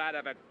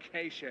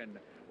gratification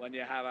when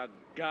you have a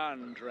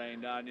gun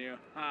trained on you,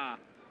 huh?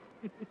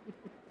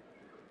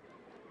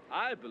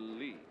 I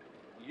believe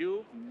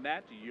you've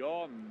met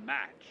your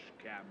match,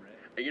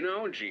 Camry. You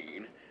know,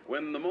 Gene,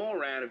 when the mole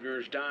rat of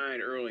yours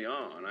died early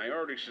on, I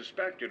already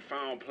suspected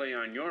foul play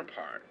on your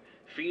part.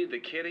 Feed the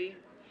kitty?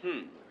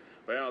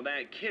 Well,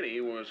 that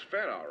kitty was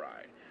fed all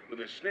right, with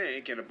a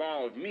snake and a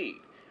ball of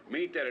meat.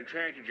 Meat that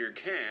attracted your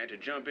cat to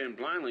jump in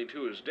blindly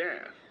to his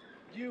death.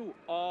 You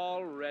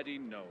already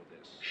know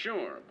this.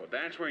 Sure, but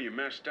that's where you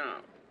messed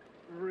up.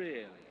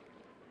 Really?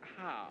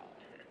 How?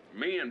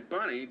 Me and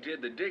Bunny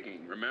did the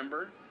digging,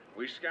 remember?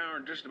 We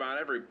scoured just about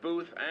every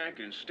booth, act,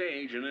 and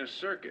stage in this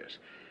circus,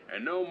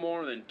 and no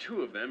more than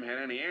 2 of them had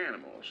any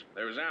animals.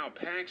 There was Al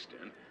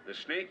Paxton, the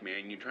snake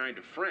man you tried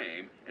to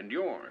frame, and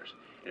yours.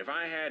 If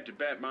I had to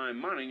bet my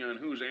money on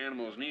whose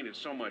animals needed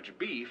so much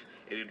beef,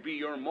 it'd be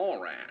your mole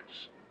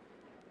rats.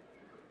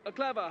 A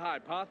clever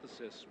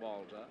hypothesis,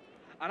 Walter.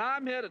 And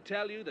I'm here to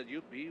tell you that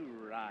you'd be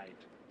right.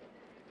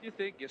 You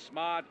think you're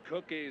smart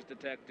cookies,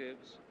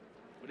 detectives.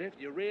 But if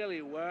you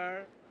really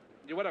were,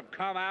 you would have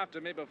come after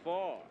me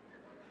before.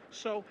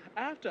 So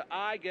after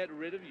I get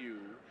rid of you,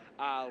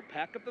 I'll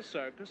pack up the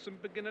circus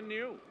and begin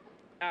anew.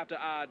 After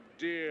our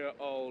dear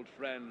old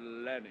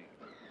friend Lenny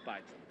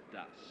bites the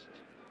dust.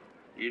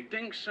 You'd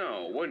think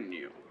so, wouldn't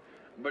you?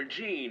 But,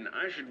 Gene,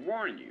 I should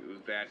warn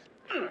you that...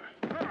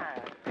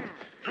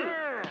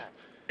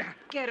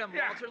 Get him,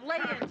 Walter. Lay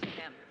into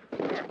him.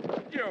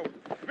 You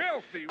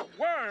filthy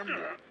worm!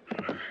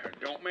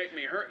 Don't make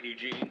me hurt you,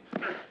 Gene.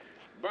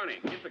 Bunny,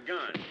 get the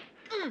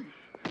gun.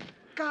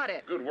 Got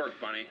it. Good work,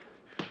 Bunny.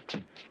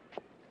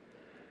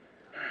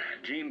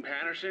 Gene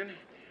Patterson,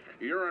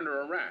 you're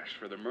under arrest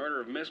for the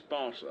murder of Miss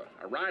Balsa,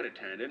 a ride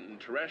attendant in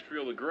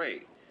Terrestrial the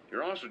Great.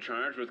 You're also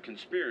charged with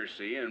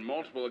conspiracy and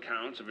multiple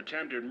accounts of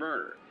attempted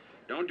murder.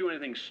 Don't do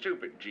anything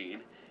stupid,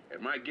 Gene.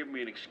 It might give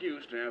me an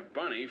excuse to have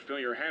Bunny fill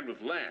your head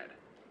with lead.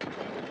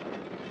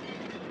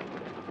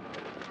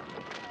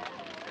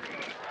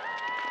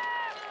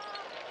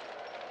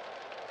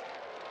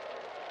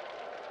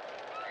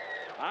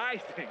 I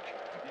think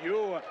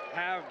you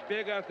have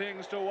bigger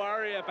things to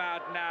worry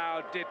about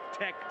now,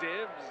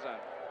 detectives.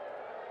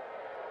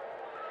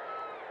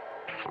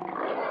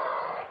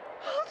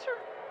 Walter!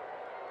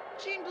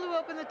 Gene blew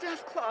open the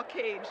Deathclaw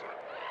cage.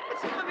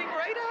 It's coming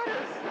right at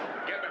us.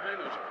 Get behind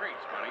those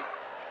crates, Bunny.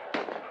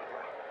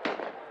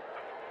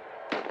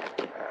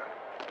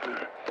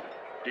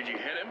 Did you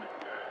hit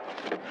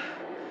him?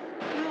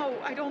 No,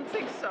 I don't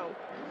think so.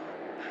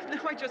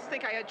 Now I just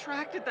think I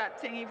attracted that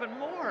thing even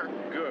more.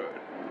 Good.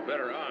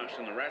 Better us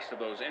than the rest of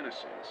those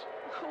innocents.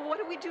 What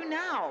do we do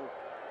now?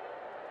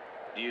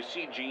 Do you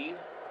see Gene?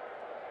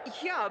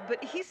 Yeah,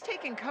 but he's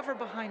taking cover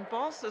behind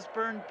Balsa's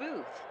burned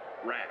booth.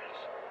 Rats.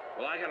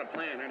 Well, I got a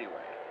plan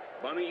anyway.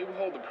 Bunny, you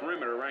hold the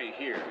perimeter right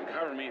here and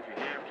cover me if you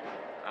have to.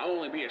 I'll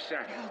only be a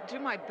second. I'll do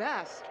my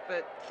best,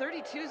 but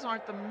 32s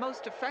aren't the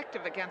most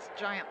effective against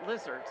giant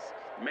lizards.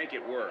 Make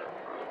it work.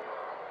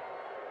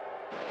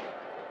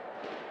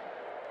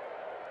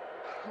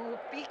 Oh,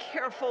 be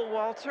careful,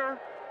 Walter.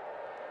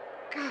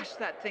 Gosh,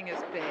 that thing is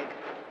big.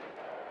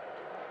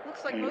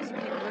 Looks like most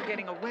people are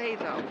getting away,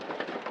 though.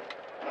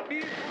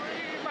 Be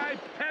free, my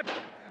pet!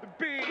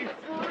 Be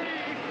free!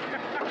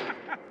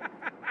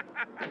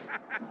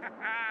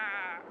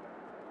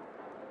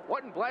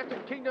 What in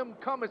blasted kingdom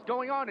come is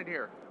going on in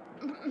here?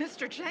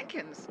 Mr.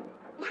 Jenkins,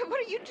 what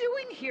are you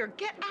doing here?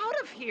 Get out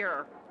of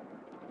here!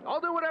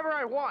 I'll do whatever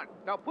I want.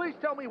 Now please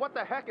tell me what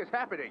the heck is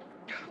happening.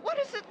 What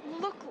does it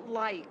look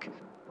like?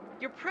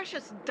 Your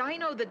precious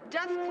Dino the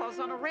Deathclaw's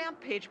on a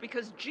rampage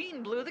because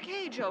Jean blew the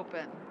cage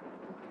open.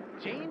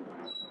 Jean?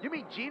 You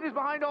mean Jean is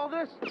behind all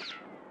this?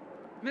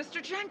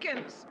 Mr.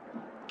 Jenkins,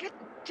 get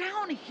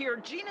down here.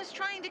 Jean is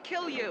trying to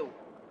kill you.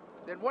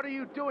 Then what are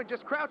you doing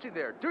just crouching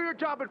there? Do your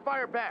job and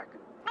fire back.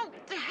 Oh,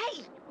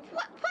 hey!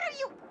 What are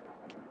you...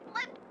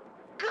 Let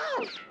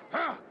go!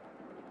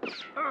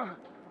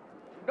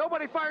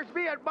 Nobody fires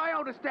me at my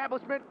own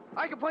establishment.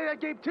 I can play that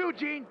game too,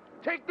 Jean.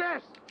 Take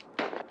this!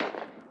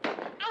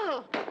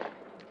 Ugh.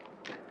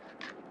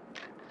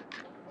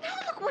 Now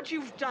look what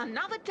you've done.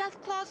 Now the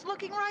Deathclaw's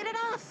looking right at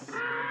us.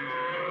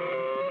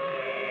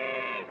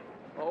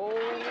 Oh,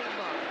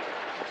 my.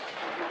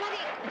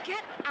 Buddy,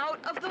 get out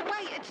of the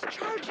way. It's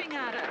charging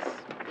at us.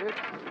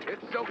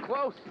 It's so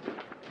close.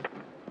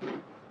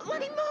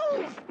 Let him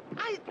move.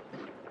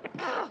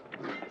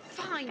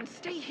 Fine,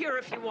 stay here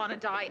if you want to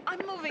die.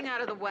 I'm moving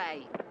out of the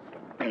way.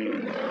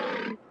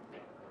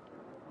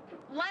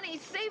 Lenny,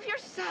 save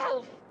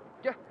yourself.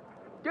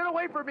 Get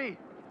away from me.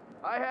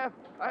 I have,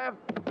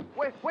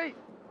 wait,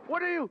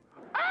 what are you?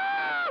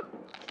 Ah!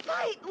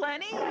 Fight,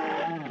 Lenny.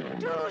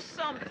 Do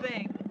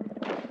something.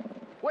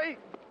 Wait,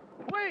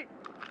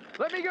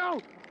 let me go.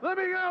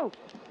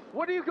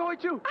 What are you going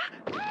to?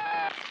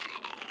 Ah!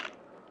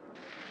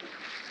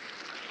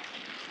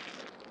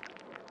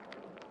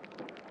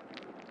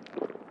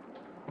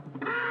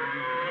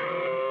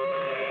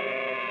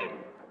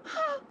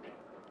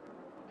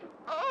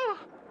 Oh,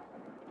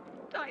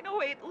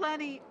 Dino ate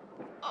Lenny.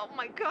 Oh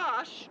my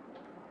gosh.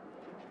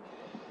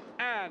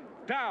 And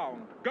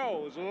down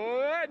goes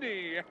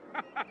Lenny.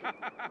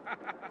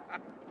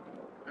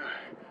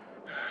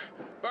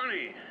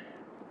 Bunny!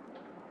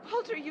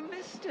 Walter, you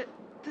missed it.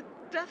 The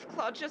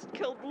Deathclaw just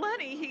killed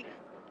Lenny.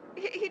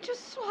 He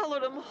just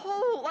swallowed him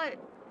whole.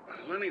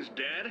 Lenny's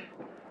dead?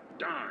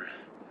 Darn.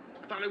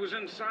 I thought he was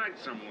inside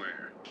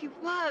somewhere. He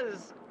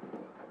was.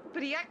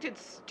 But he acted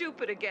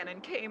stupid again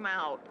and came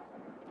out.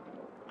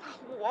 Oh,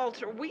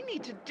 Walter, we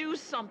need to do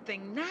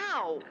something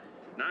now.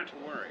 Not to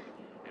worry.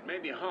 It may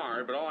be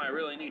hard, but all I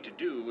really need to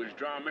do is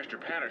draw Mr.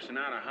 Patterson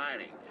out of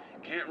hiding.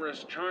 Can't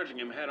risk charging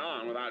him head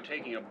on without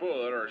taking a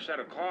bullet or a set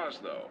of claws,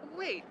 though.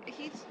 Wait,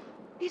 he's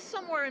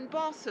somewhere in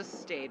Balsa's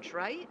stage,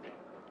 right?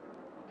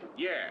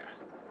 Yeah.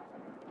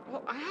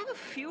 Well, I have a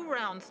few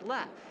rounds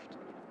left.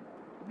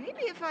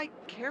 Maybe if I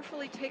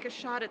carefully take a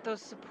shot at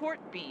those support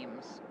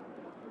beams.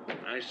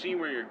 I see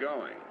where you're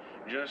going.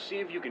 Just see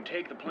if you can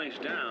take the place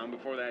down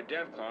before that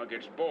Deathclaw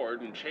gets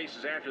bored and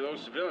chases after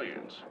those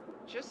civilians.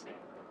 Just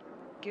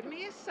give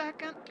me a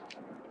second.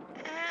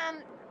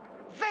 And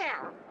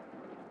there!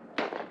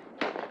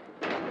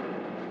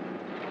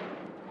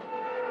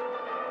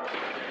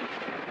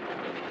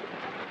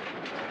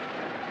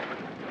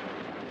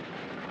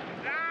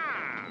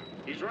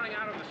 He's running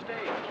out of the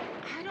stage.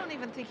 I don't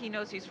even think he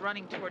knows he's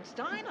running towards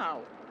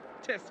Dino.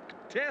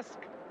 Tisk.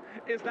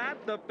 Is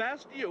that the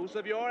best use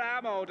of your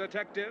ammo,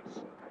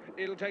 detectives?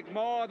 It'll take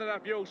more than a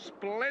few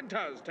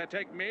splinters to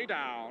take me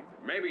down.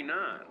 Maybe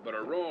not, but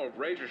a row of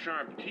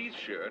razor-sharp teeth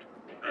should.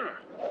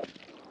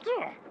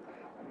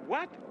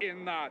 What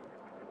in the...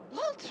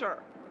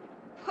 Walter!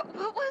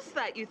 What was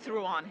that you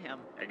threw on him?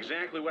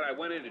 Exactly what I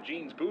went into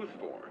Gene's booth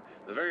for.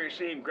 The very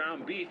same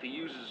ground beef he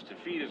uses to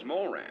feed his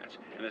mole rats,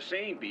 and the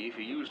same beef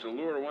he used to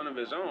lure one of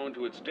his own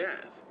to its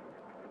death.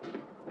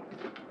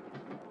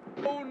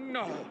 Oh,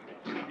 no.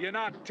 You're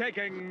not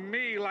taking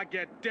me like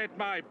you did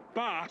my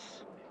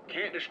boss.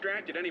 Can't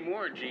distract it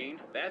anymore, Gene.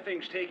 That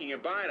thing's taking a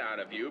bite out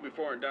of you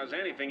before it does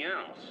anything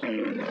else.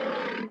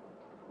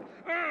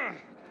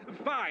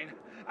 Fine.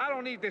 I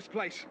don't need this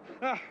place.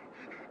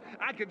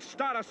 I can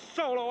start a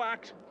solo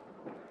act.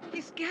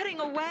 He's getting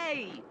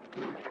away.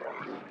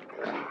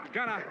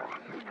 Gonna...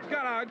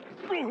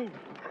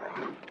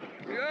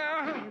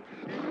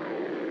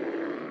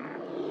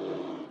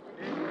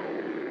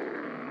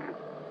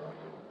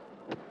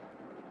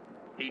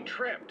 He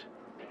tripped.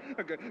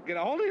 Get a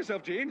hold of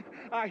yourself, Gene.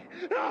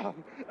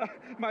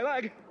 My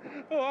leg.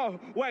 Oh,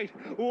 wait.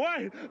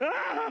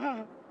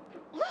 Ah!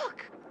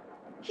 Look,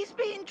 he's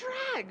being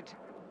dragged.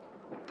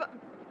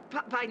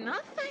 But by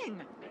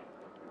nothing.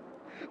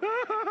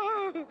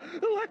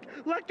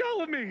 Let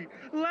go of me.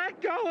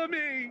 Let go of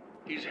me.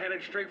 He's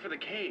headed straight for the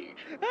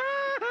cage.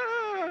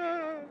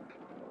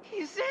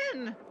 He's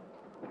in.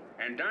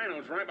 And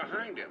Dino's right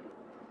behind him.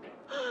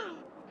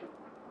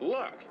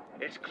 Look,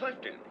 it's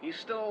Clifton. He's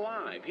still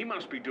alive. He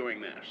must be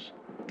doing this.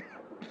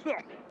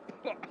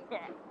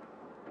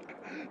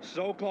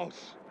 So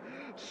close.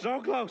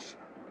 So close.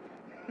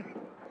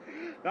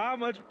 How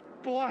much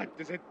blood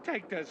does it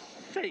take to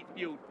sate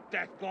you,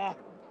 Deathclaw?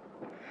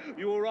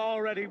 You were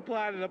already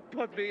planning to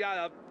put me out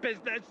of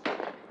business.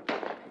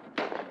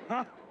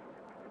 Huh?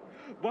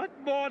 What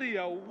more do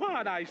you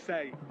want, I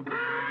say?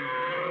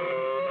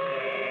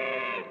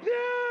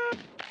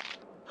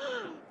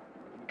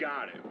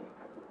 Got him.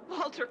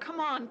 Walter, come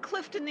on.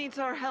 Clifton needs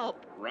our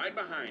help. Right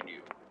behind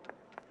you.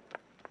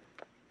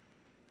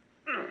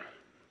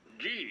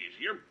 Geez,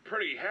 you're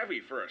pretty heavy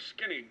for a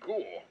skinny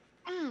ghoul.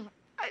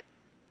 I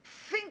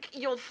think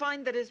you'll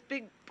find that his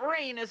big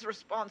brain is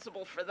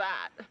responsible for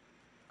that.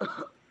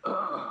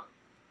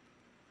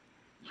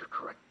 You're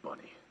correct,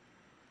 Bunny.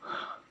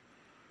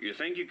 You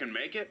think you can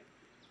make it?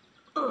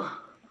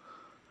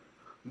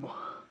 More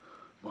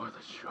than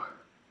sure.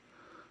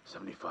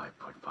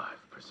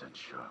 75.5%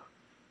 sure.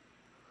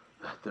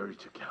 That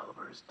 .32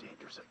 caliber is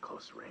dangerous at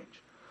close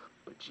range,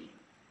 but Gene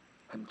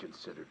hadn't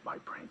considered my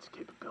brain's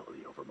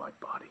capability over my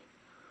body.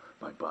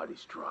 My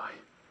body's dry,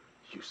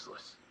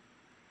 useless.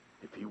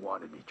 If he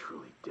wanted me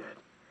truly dead,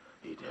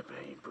 he'd have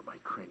aimed for my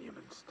cranium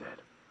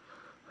instead.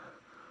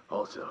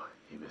 Also,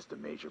 he missed a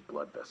major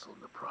blood vessel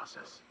in the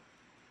process.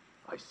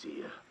 I see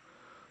you.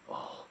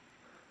 All.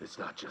 It's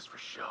not just for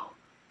show.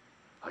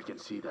 I can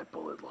see that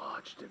bullet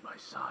lodged in my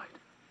side.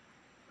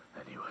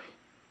 Anyway,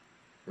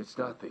 it's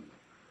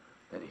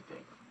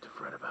anything to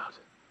fret about.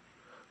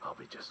 I'll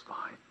be just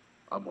fine.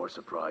 I'm more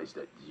surprised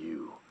that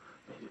you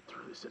made it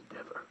through this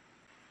endeavor.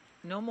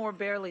 No more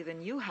barely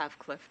than you have,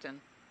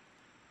 Clifton.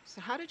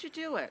 So how did you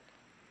do it?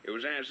 It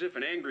was as if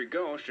an angry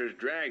ghost just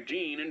dragged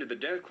Gene into the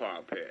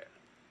Deathclaw pit.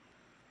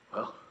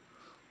 Well,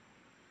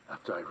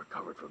 after I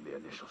recovered from the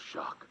initial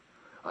shock,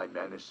 I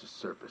managed to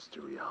surface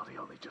to reality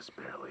only just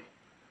barely.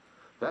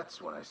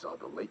 That's when I saw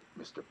the late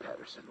Mr.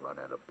 Patterson run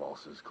out of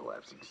Balsa's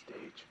collapsing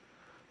stage.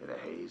 In a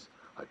haze,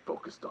 I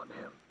focused on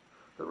him.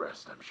 The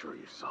rest I'm sure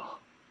you saw.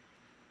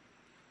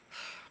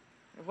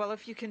 Well,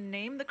 if you can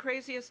name the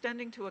craziest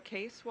ending to a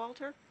case,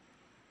 Walter,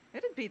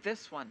 it'd be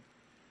this one.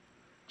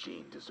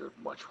 Gene deserved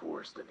much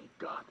worse than he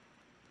got.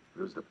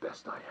 It was the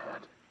best I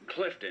had.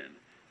 Clifton,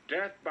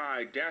 death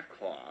by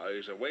Deathclaw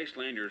is a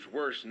wastelander's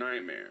worst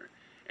nightmare.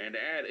 And to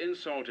add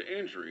insult to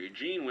injury,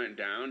 Gene went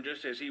down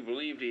just as he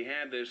believed he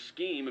had this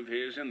scheme of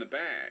his in the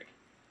bag.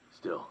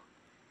 Still,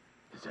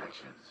 his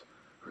actions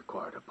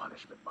required a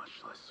punishment much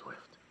less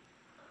swift.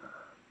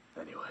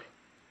 Anyway,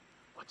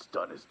 what's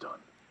done is done.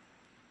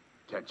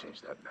 Can't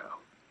change that now.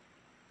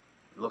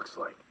 Looks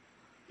like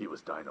he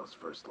was Dino's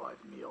first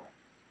live meal.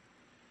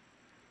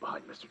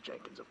 Behind Mr.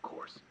 Jenkins, of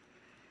course.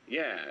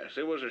 Yes,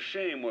 it was a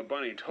shame what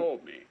Bunny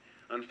told me.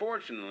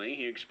 Unfortunately,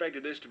 he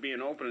expected this to be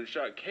an open and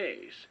shut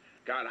case.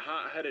 Got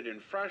hot-headed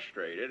and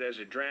frustrated as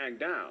it dragged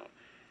down.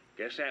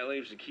 Guess that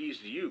leaves the keys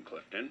to you,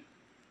 Clifton.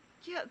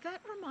 Yeah,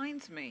 that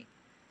reminds me.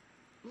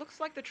 Looks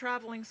like the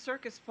traveling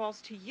circus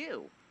falls to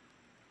you.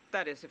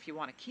 That is, if you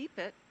want to keep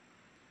it.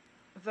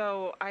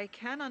 Though I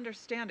can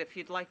understand if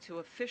you'd like to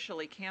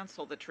officially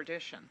cancel the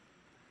tradition.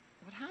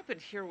 What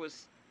happened here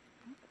was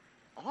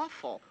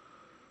awful.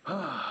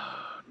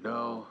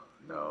 No.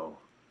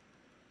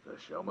 The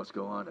show must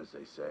go on, as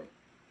they say.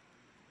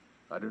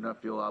 I do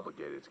not feel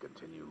obligated to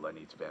continue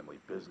Lenny's family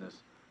business,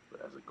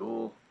 but as a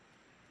ghoul,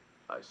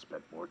 I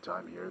spent more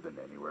time here than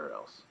anywhere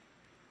else.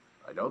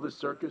 I know the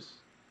circus,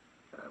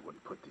 and I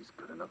wouldn't put these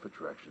good enough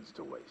attractions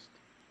to waste.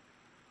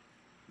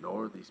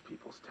 Nor these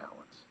people's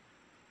talents.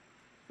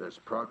 There's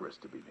progress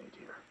to be made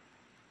here.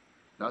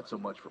 Not so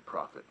much for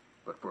profit,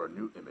 but for a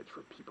new image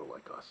for people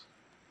like us.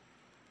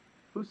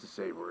 Who's to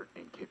say we're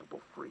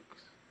incapable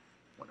freaks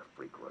when a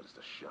freak runs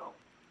the show?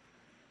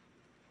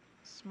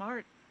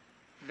 Smart.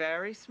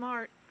 Very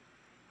smart.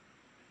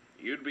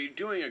 You'd be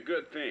doing a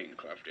good thing,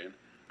 Clifton.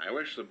 I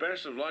wish the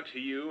best of luck to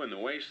you and the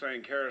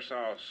Wasteland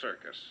Carousel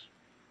Circus.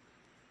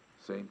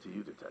 Same to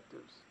you,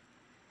 detectives.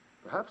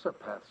 Perhaps our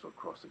paths will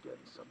cross again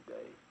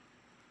someday.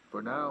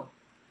 For now,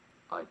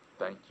 I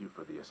thank you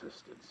for the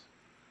assistance.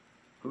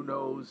 Who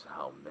knows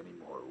how many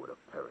more would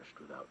have perished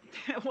without you.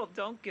 Well,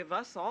 don't give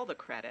us all the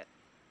credit.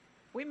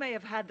 We may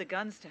have had the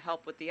guns to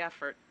help with the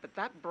effort, but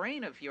that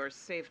brain of yours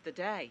saved the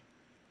day.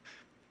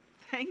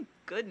 Thank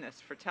goodness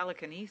for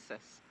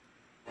telekinesis.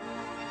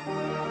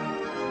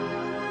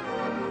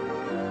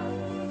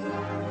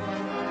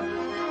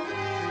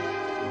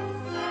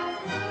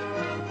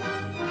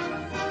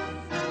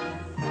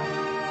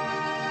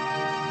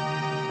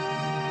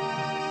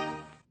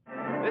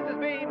 This has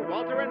been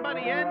Walter and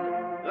Bunny in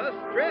The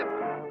Strip.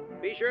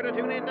 Be sure to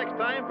tune in next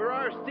time for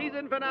our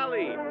season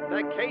finale,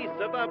 The Case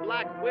of the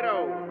Black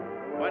Widow.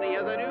 Bunny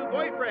has a new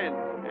boyfriend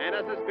and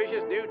a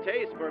suspicious new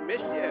taste for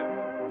mischief.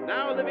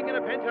 Now living in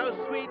a penthouse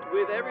suite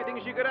with everything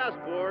she could ask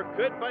for,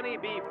 could Bunny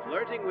be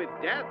flirting with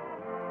death?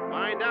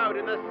 Find out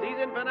in the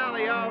season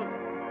finale of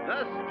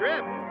The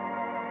Strip.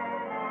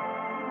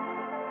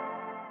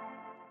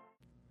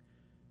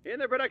 In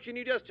the production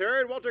you just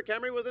heard, Walter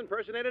Camry was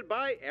impersonated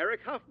by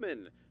Eric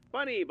Huffman,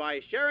 Bunny by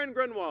Sharon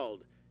Grunwald,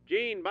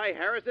 Gene by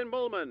Harrison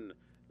Bullman,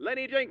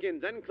 Lenny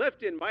Jenkins and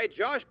Clifton by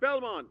Josh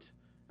Belmont,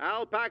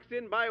 Al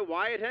Paxton by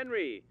Wyatt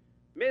Henry,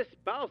 Miss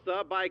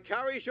Balsa by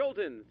Carrie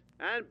Schultens,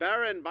 and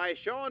Baron by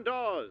Sean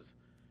Dawes.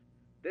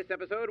 This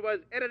episode was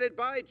edited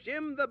by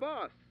Jim the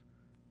Boss.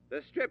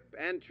 The Strip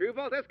and True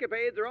Vault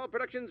Escapades are all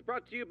productions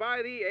brought to you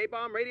by the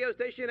A-Bomb radio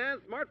station and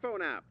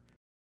smartphone app.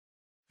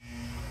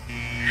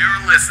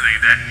 You're listening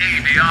to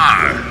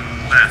ABR.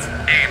 That's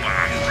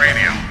A-Bomb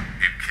Radio,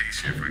 in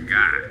case you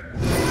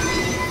forgot.